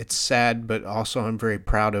 And it's sad, but also I'm very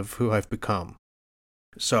proud of who I've become.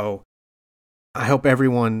 So I hope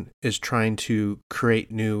everyone is trying to create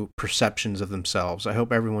new perceptions of themselves. I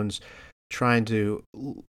hope everyone's trying to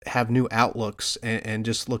have new outlooks and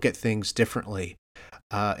just look at things differently,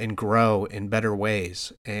 and grow in better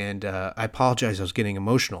ways. And I apologize, I was getting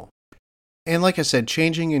emotional. And like I said,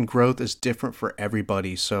 changing and growth is different for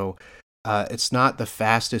everybody. So it's not the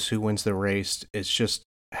fastest who wins the race. It's just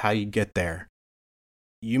how you get there.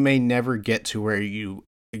 You may never get to where you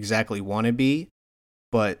exactly want to be,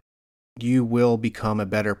 but you will become a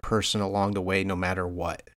better person along the way, no matter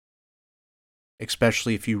what,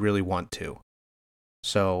 especially if you really want to.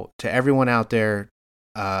 So to everyone out there,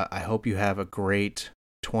 I hope you have a great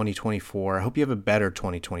 2024. I hope you have a better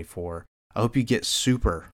 2024. I hope you get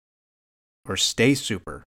super, or stay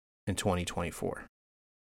super, in 2024.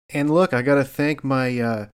 And look, I got to thank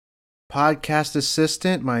my podcast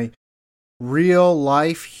assistant, my real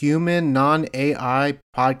life human non-AI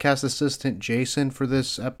podcast assistant, Jason, for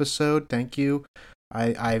this episode. Thank you.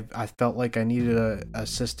 I felt like I needed an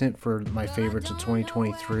assistant for my favorites of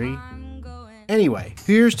 2023. Anyway,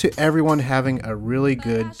 here's to everyone having a really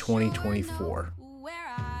good 2024.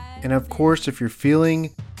 And of course, if you're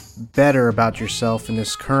feeling better about yourself in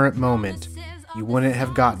this current moment, you wouldn't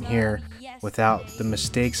have gotten here without the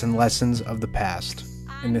mistakes and lessons of the past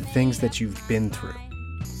and the things that you've been through.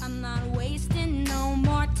 I'm not wasting no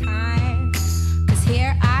more time, 'cause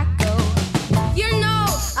here I